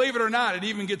you believe it or not, it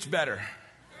even gets better.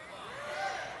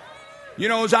 You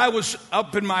know, as I was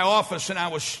up in my office and I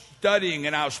was studying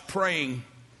and I was praying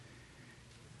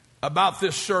about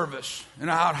this service and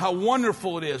how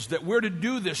wonderful it is that we're to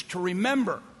do this, to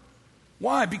remember.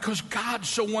 Why? Because God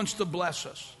so wants to bless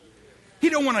us. He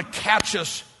don't want to catch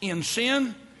us in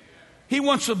sin. He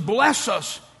wants to bless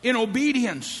us in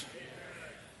obedience.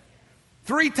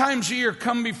 3 times a year,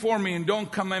 come before me and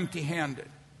don't come empty-handed.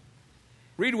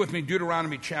 Read with me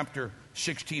Deuteronomy chapter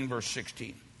 16, verse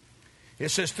 16. It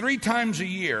says, 3 times a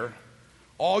year,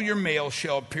 all your males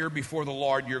shall appear before the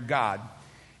Lord your God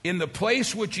in the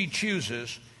place which he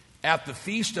chooses, at the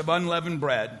feast of unleavened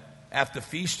bread, at the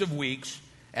feast of weeks,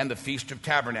 and the feast of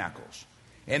tabernacles.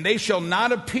 And they shall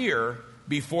not appear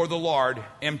before the Lord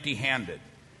empty-handed.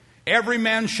 Every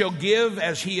man shall give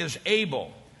as he is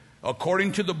able,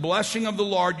 according to the blessing of the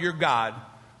Lord your God,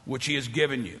 which he has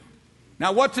given you.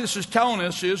 Now, what this is telling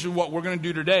us is what we're going to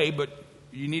do today, but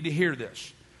you need to hear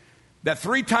this. That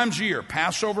 3 times a year,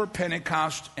 Passover,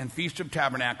 Pentecost, and Feast of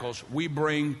Tabernacles, we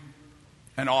bring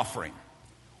an offering.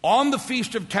 On the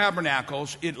Feast of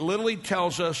Tabernacles, it literally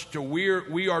tells us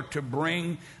we are to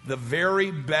bring the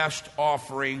very best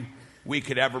offering we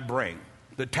could ever bring.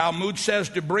 The Talmud says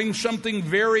to bring something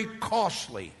very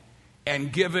costly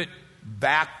and give it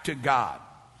back to God.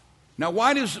 Now,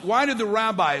 why do the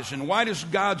rabbis and why does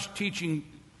God's teaching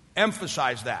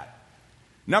emphasize that?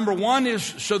 Number one is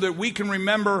so that we can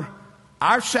remember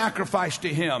our sacrifice to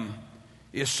him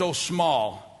is so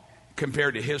small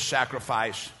compared to his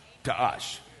sacrifice to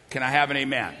us. Can I have an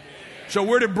amen? So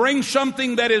we're to bring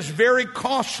something that is very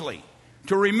costly,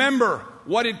 to remember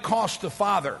what it cost the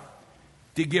Father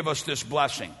to give us this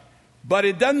blessing. But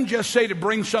it doesn't just say to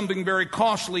bring something very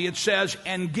costly. It says,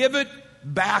 and give it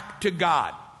back to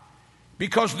God.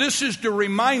 Because this is to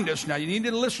remind us, now you need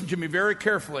to listen to me very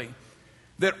carefully,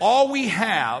 that all we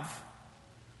have,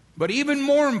 but even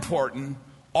more important,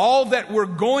 all that we're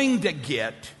going to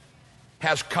get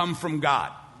has come from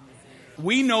God.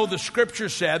 We know the scripture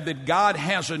said that God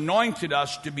has anointed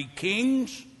us to be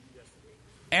kings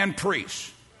and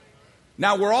priests.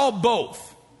 Now, we're all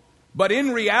both, but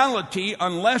in reality,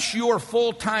 unless you're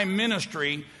full-time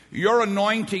ministry, your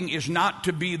anointing is not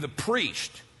to be the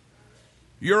priest.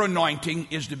 Your anointing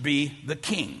is to be the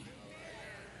king.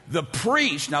 The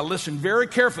priest, now listen very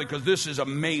carefully because this is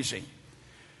amazing.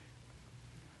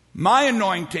 My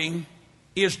anointing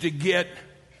is to get,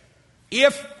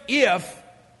 if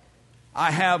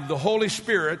I have the Holy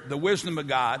Spirit, the wisdom of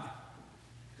God,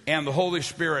 and the Holy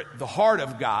Spirit, the heart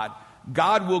of God,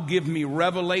 God will give me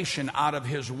revelation out of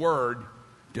His Word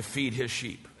to feed His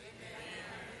sheep.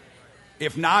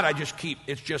 If not, I just keep,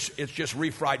 it's just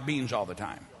refried beans all the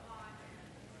time.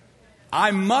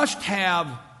 I must have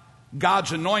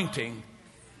God's anointing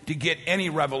to get any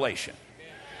revelation.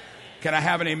 Can I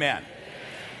have an amen?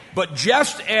 But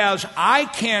just as I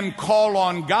can call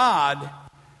on God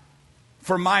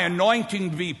for my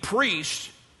anointing to be priest,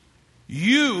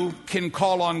 you can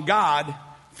call on God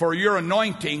for your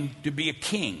anointing to be a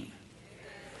king.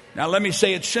 Now let me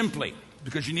say it simply,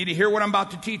 because you need to hear what I'm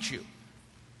about to teach you.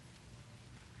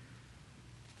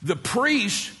 The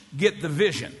priests get the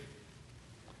vision.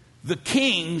 The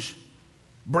kings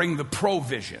bring the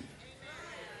provision.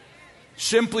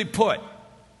 Simply put,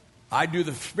 I do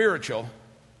the spiritual,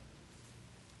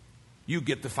 you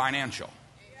get the financial.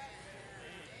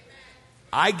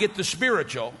 I get the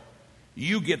spiritual,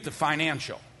 you get the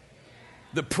financial.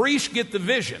 The priests get the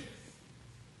vision.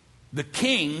 The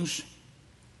kings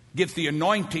get the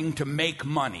anointing to make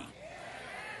money.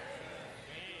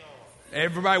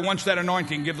 Everybody wants that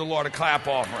anointing. Give the Lord a clap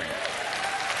offering.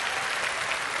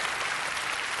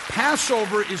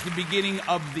 Passover is the beginning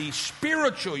of the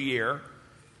spiritual year.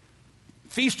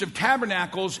 Feast of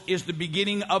Tabernacles is the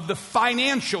beginning of the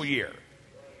financial year.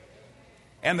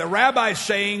 And the rabbi is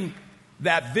saying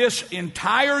that this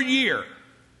entire year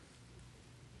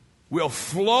will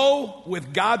flow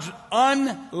with God's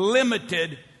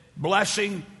unlimited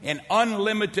blessing and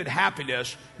unlimited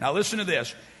happiness. Now listen to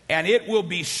this. And it will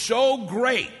be so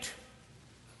great.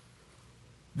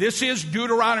 This is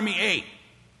Deuteronomy 8.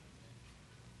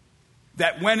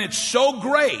 That when it's so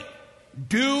great,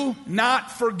 do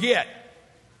not forget.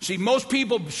 See, most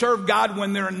people serve God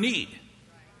when they're in need.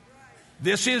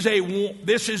 This is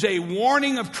a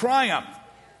warning of triumph.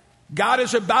 God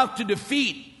is about to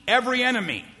defeat every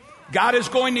enemy. God is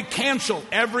going to cancel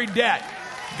every debt.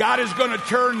 God is going to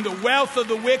turn the wealth of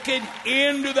the wicked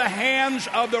into the hands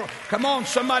of the... Come on,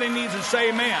 somebody needs to say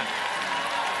amen.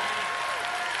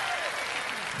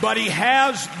 But He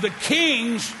has the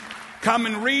kings come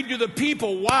and read to the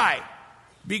people. Why?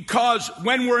 Because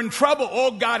when we're in trouble,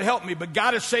 oh, God help me. But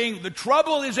God is saying the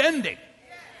trouble is ending.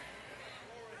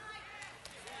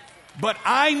 But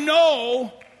I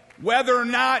know whether or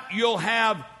not you'll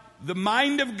have the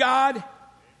mind of God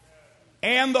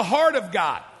and the heart of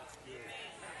God.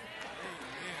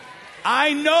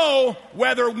 I know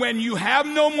whether when you have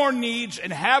no more needs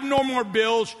and have no more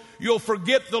bills, you'll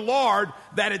forget the Lord,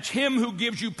 that it's Him who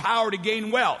gives you power to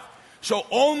gain wealth. So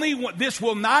this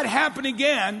will not happen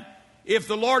again if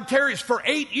the Lord tarries for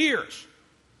 8 years.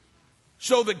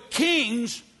 So the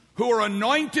kings who are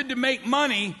anointed to make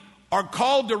money are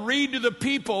called to read to the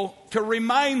people to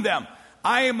remind them,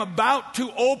 I am about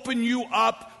to open you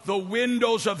up the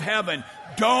windows of heaven.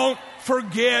 Don't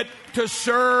forget to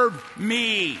serve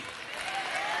me.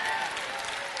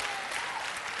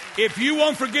 If you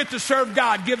won't forget to serve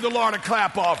God, give the Lord a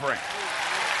clap offering.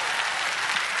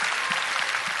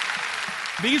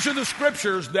 These are the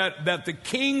scriptures that the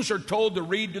kings are told to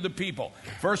read to the people.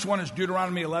 First one is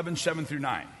Deuteronomy 11, 7 through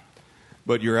 9.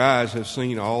 But your eyes have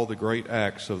seen all the great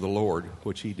acts of the Lord,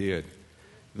 which He did.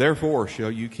 Therefore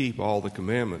shall you keep all the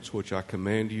commandments which I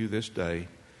command you this day,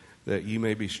 that ye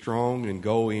may be strong and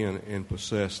go in and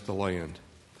possess the land.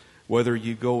 Whether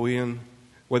you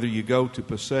go to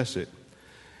possess it,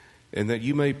 and that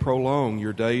you may prolong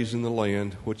your days in the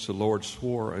land which the Lord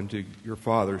swore unto your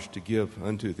fathers to give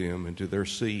unto them and to their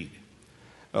seed,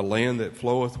 a land that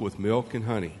floweth with milk and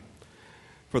honey.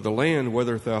 For the land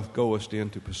whither thou goest in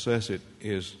to possess it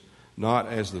is not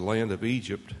as the land of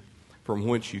Egypt, from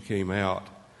whence you came out,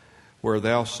 where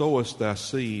thou sowest thy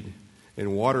seed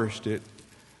and waterest it,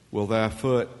 will thy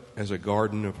foot as a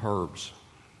garden of herbs.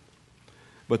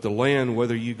 But the land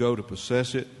whither you go to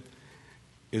possess it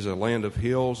is a land of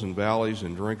hills and valleys,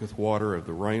 and drinketh water of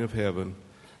the rain of heaven,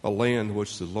 a land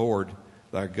which the Lord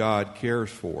thy God cares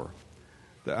for.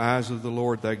 The eyes of the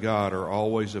Lord thy God are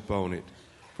always upon it,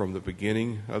 from the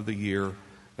beginning of the year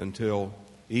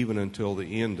even until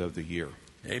the end of the year.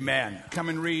 Amen. Come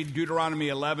and read Deuteronomy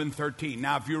 11:13.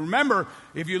 Now, if you remember,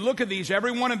 if you look at these,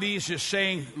 every one of these is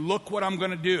saying, look what I'm going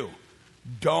to do.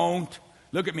 Don't,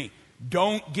 look at me,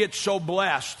 don't get so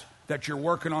blessed that you're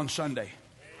working on Sunday.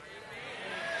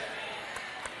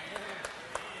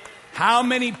 How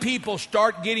many people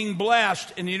start getting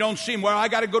blessed and you don't see them? Well, I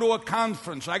got to go to a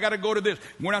conference. I got to go to this.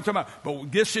 We're not talking about,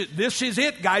 but this is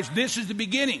it, guys. This is the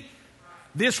beginning.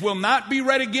 This will not be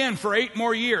read again for 8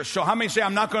 more years. So how many say,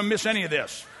 I'm not going to miss any of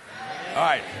this? All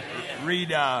right. Read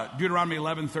Deuteronomy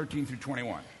 11:13 through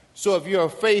 21. So if you are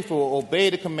faithful, obey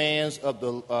the commands of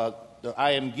that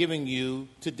I am giving you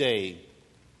today,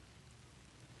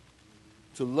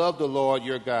 to love the Lord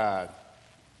your God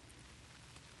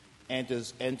and to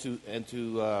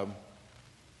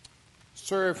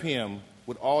serve him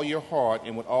with all your heart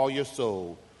and with all your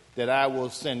soul, that I will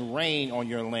send rain on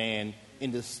your land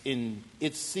in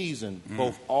its season,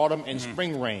 both autumn and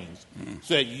spring rains,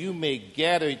 so that you may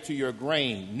gather to your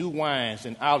grain new wines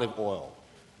and olive oil.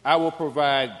 I will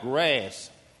provide grass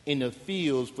in the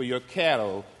fields for your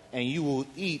cattle, and you will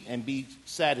eat and be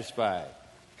satisfied.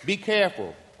 Be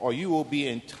careful, or you will be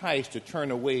enticed to turn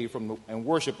away from and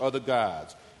worship other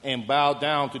gods and bow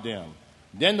down to them.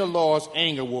 Then the Lord's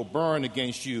anger will burn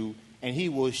against you, and he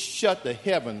will shut the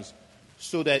heavens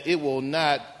so that it will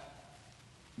not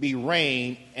be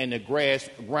rain, and the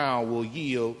ground will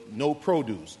yield no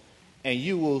produce, and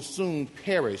you will soon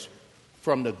perish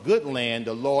from the good land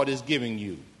the Lord is giving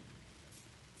you.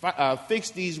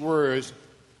 Fix these words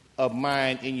of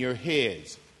mine in your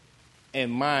heads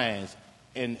and minds,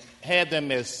 and have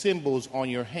them as symbols on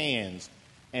your hands,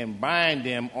 and bind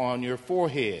them on your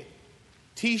forehead.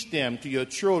 Teach them to your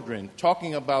children,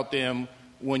 talking about them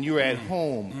when you're at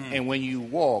home and when you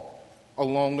walk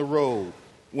along the road,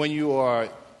 when you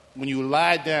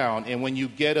lie down and when you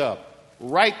get up.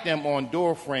 Write them on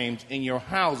door frames in your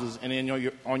houses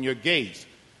and on your gates,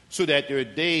 so that your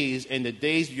days and the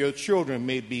days of your children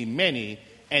may be many,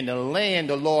 and the land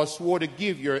the Lord swore to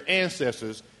give your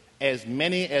ancestors, as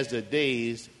many as the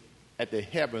days at the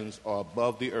heavens are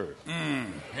above the earth.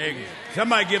 Hey,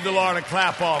 somebody give the Lord a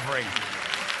clap offering.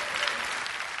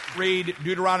 Read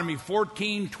Deuteronomy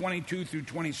 14:22 through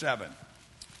 27.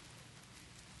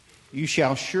 You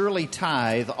shall surely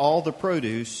tithe all the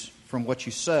produce from what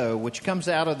you sow, which comes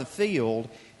out of the field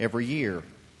every year.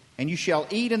 And you shall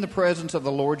eat in the presence of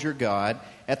the Lord your God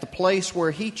at the place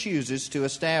where he chooses to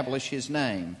establish his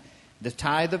name, the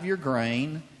tithe of your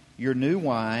grain, your new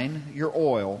wine, your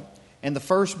oil, and the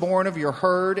firstborn of your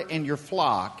herd and your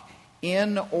flock,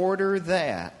 in order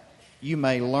that you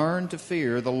may learn to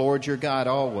fear the Lord your God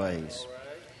always.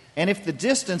 And if the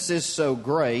distance is so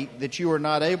great that you are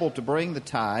not able to bring the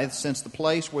tithe, since the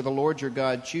place where the Lord your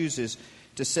God chooses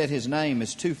to set his name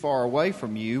is too far away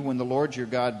from you, when the Lord your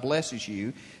God blesses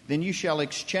you, then you shall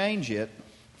exchange it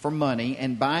for money,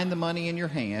 and bind the money in your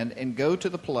hand, and go to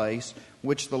the place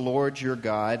which the Lord your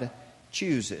God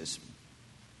chooses.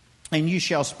 And you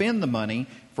shall spend the money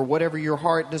for whatever your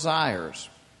heart desires,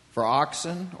 for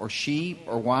oxen or sheep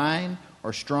or wine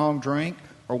or strong drink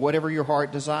or whatever your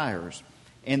heart desires.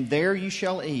 And there you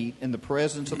shall eat in the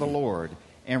presence of the Lord,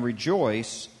 and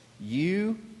rejoice,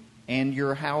 you and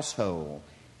your household.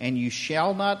 And you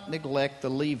shall not neglect the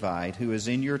Levite who is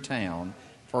in your town,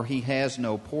 for he has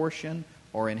no portion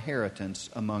or inheritance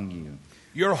among you.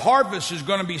 Your harvest is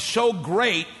going to be so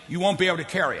great, you won't be able to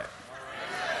carry it.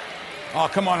 Oh,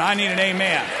 come on, I need an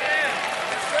amen.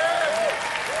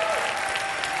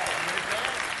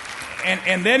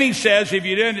 And then he says, if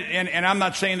you didn't, and I'm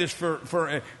not saying this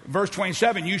for verse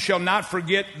 27, you shall not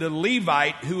forget the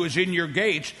Levite who is in your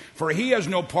gates, for he has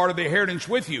no part of the inheritance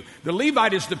with you. The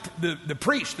Levite is the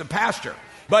priest, the pastor.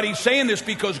 But he's saying this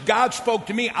because God spoke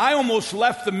to me. I almost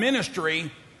left the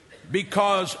ministry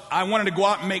because I wanted to go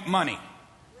out and make money.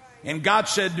 And God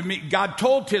said to me, God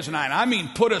told Tiz and I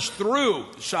mean put us through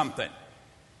something.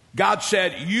 God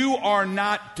said, you are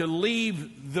not to leave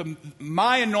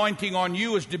my anointing on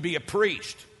you is to be a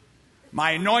priest.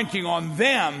 My anointing on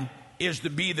them is to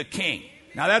be the king.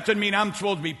 Now that doesn't mean I'm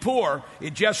supposed to be poor.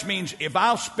 It just means if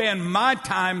I'll spend my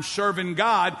time serving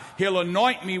God, he'll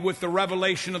anoint me with the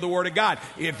revelation of the Word of God.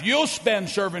 If you'll spend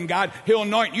serving God, he'll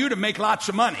anoint you to make lots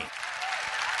of money.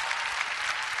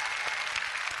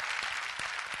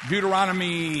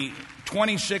 Deuteronomy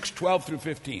 26:12 through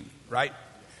 15, right?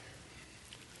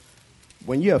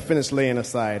 When you have finished laying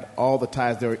aside all the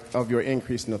tithes of your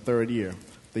increase in the third year,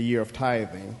 the year of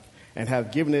tithing, and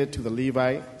have given it to the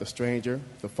Levite, the stranger,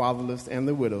 the fatherless, and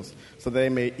the widows, so they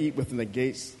may eat within the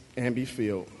gates and be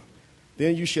filled,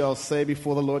 then you shall say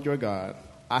before the Lord your God,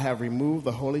 I have removed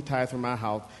the holy tithe from my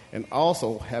house, and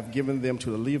also have given them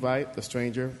to the Levite, the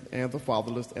stranger, and the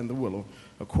fatherless, and the widow,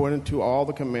 according to all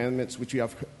the commandments which you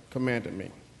have commanded me.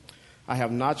 I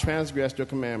have not transgressed your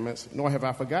commandments, nor have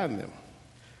I forgotten them.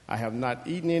 I have not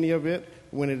eaten any of it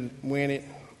when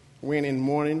in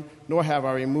mourning, nor have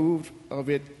I removed of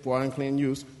it for unclean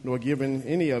use, nor given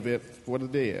any of it for the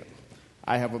dead.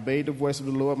 I have obeyed the voice of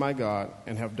the Lord my God,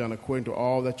 and have done according to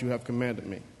all that you have commanded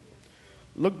me.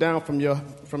 Look down from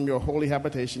your holy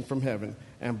habitation from heaven,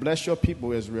 and bless your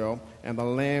people Israel, and the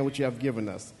land which you have given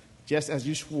us, just as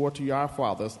you swore to our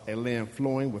fathers, a land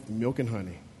flowing with milk and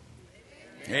honey.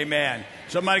 Amen.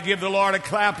 Somebody give the Lord a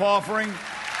clap offering.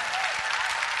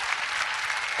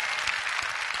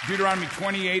 Deuteronomy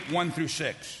 28, 1 through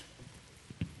 6.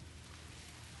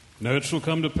 Now it shall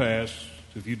come to pass,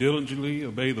 if you diligently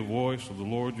obey the voice of the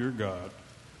Lord your God,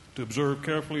 to observe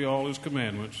carefully all his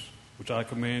commandments, which I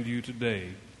command you today,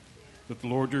 that the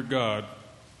Lord your God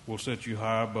will set you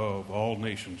high above all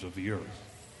nations of the earth.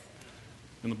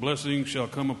 And the blessing shall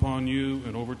come upon you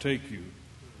and overtake you,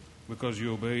 because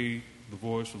you obey the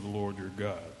voice of the Lord your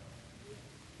God.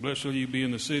 Blessed shall you be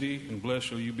in the city, and blessed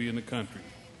shall you be in the country.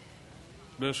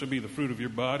 Blessed shall be the fruit of your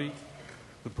body,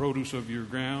 the produce of your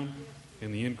ground,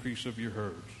 and the increase of your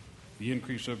herds, the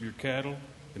increase of your cattle,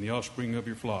 and the offspring of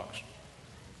your flocks.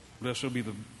 Blessed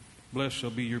shall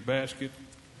be your basket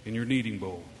and your kneading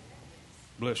bowl.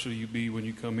 Blessed shall you be when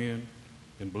you come in,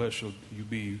 and blessed shall you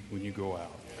be when you go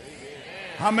out.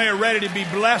 How many are ready to be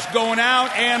blessed going out?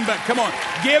 But come on,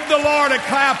 give the Lord a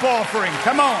clap offering.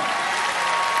 Come on.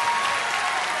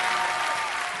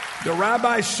 The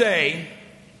rabbis say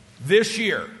this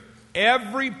year,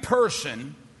 every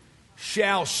person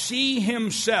shall see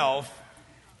himself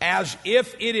as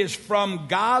if it is from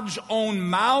God's own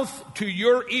mouth to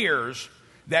your ears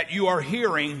that you are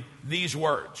hearing these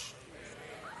words.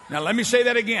 Now let me say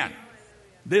that again.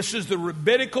 This is the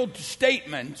rabbinical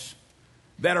statements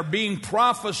that are being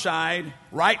prophesied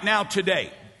right now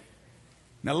today.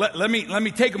 Now let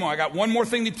me take them all. I got one more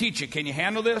thing to teach you. Can you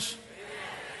handle this?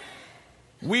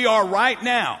 We are right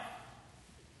now.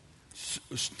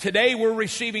 Today we're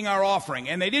receiving our offering,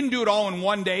 and they didn't do it all in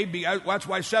one day. That's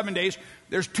why 7 days.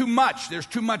 There's too much. There's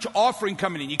too much offering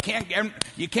coming in. You can't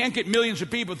get millions of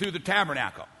people through the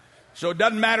tabernacle. So it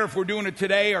doesn't matter if we're doing it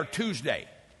today or Tuesday.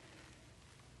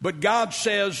 But God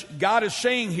is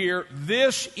saying here,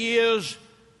 this is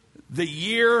the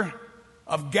year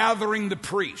of gathering the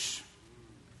priests.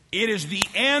 It is the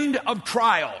end of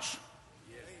trials.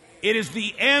 It is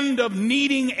the end of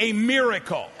needing a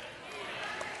miracle.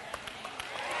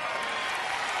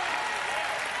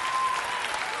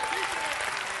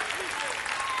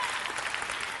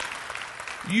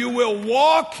 You will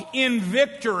walk in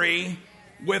victory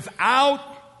without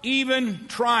even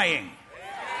trying.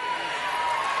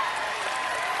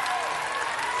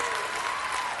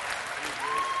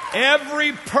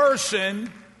 Every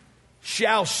person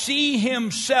shall see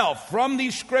himself from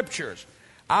these scriptures.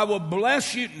 I will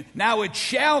bless you. Now it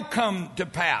shall come to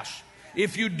pass,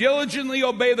 if you diligently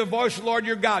obey the voice of the Lord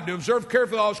your God, to observe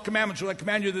carefully all his commandments which I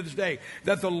command you this day,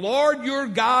 that the Lord your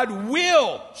God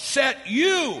will set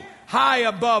you high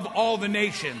above all the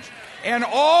nations. And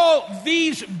all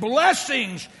these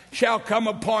blessings shall come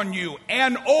upon you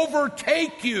and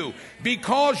overtake you,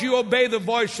 because you obey the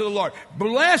voice of the Lord.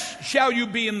 Blessed shall you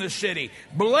be in the city.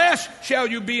 Blessed shall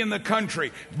you be in the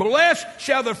country. Blessed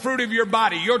shall the fruit of your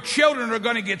body. Your children are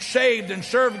going to get saved and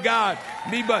serve God.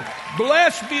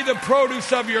 Blessed be the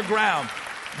produce of your ground.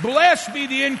 Blessed be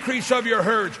the increase of your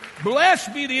herds.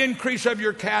 Blessed be the increase of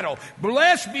your cattle.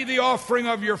 Blessed be the offering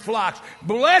of your flocks.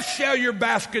 Blessed shall your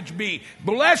baskets be.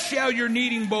 Blessed shall your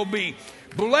kneading bowl be.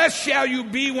 Blessed shall you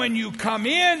be when you come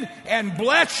in, and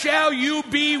blessed shall you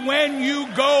be when you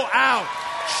go out.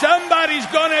 Somebody's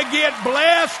going to get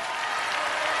blessed.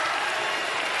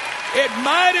 It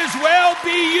might as well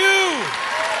be you.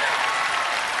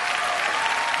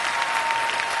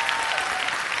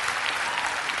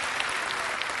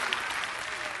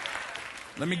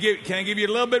 Can I give you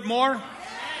a little bit more?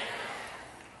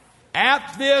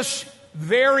 At this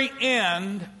very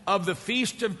end of the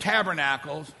Feast of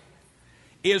Tabernacles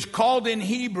is called in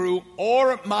Hebrew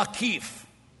Or Makif.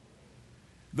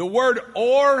 The word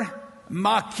Or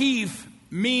Makif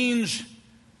means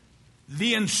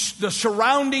the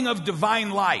surrounding of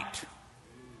divine light,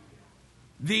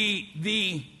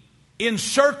 the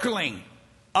encircling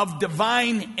of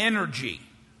divine energy.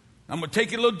 I'm going to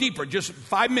take it a little deeper, just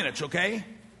 5 minutes, okay?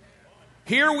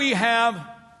 Here we have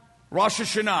Rosh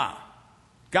Hashanah.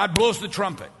 God blows the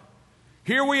trumpet.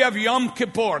 Here we have Yom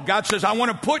Kippur. God says, I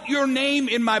want to put your name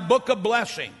in my book of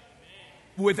blessing.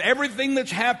 with everything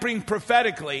that's happening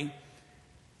prophetically,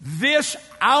 this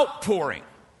outpouring,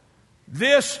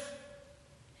 this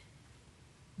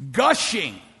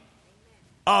gushing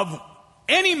of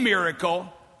any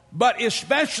miracle, but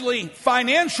especially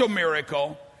financial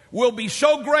miracle, will be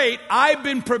so great. I've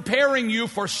been preparing you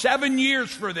for 7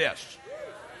 years for this.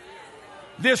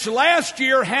 This last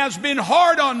year has been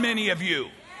hard on many of you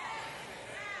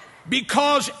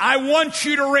because I want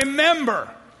you to remember,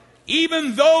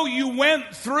 even though you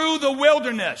went through the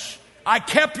wilderness, I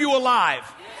kept you alive.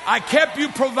 I kept you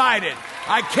provided.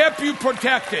 I kept you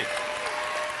protected.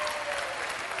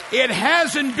 It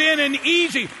hasn't been an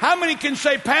easy. How many can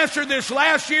say, Pastor, this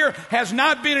last year has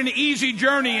not been an easy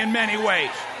journey in many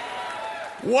ways?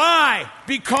 Why?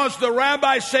 Because the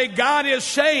rabbis say God is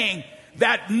saying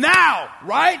that now,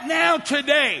 right now,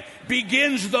 today,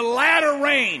 begins the latter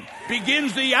rain,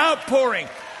 begins the outpouring.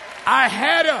 I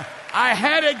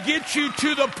had to get you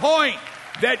to the point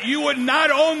that you would not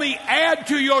only add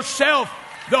to yourself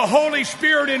the Holy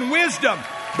Spirit and wisdom,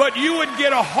 but you would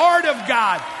get a heart of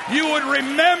God. You would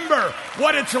remember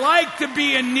what it's like to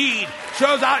be in need.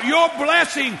 So that your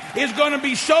blessing is going to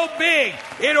be so big,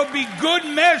 it'll be good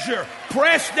measure,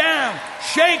 pressed down,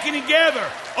 shaken together,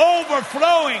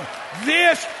 overflowing.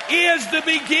 This is the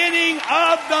beginning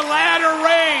of the latter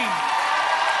rain.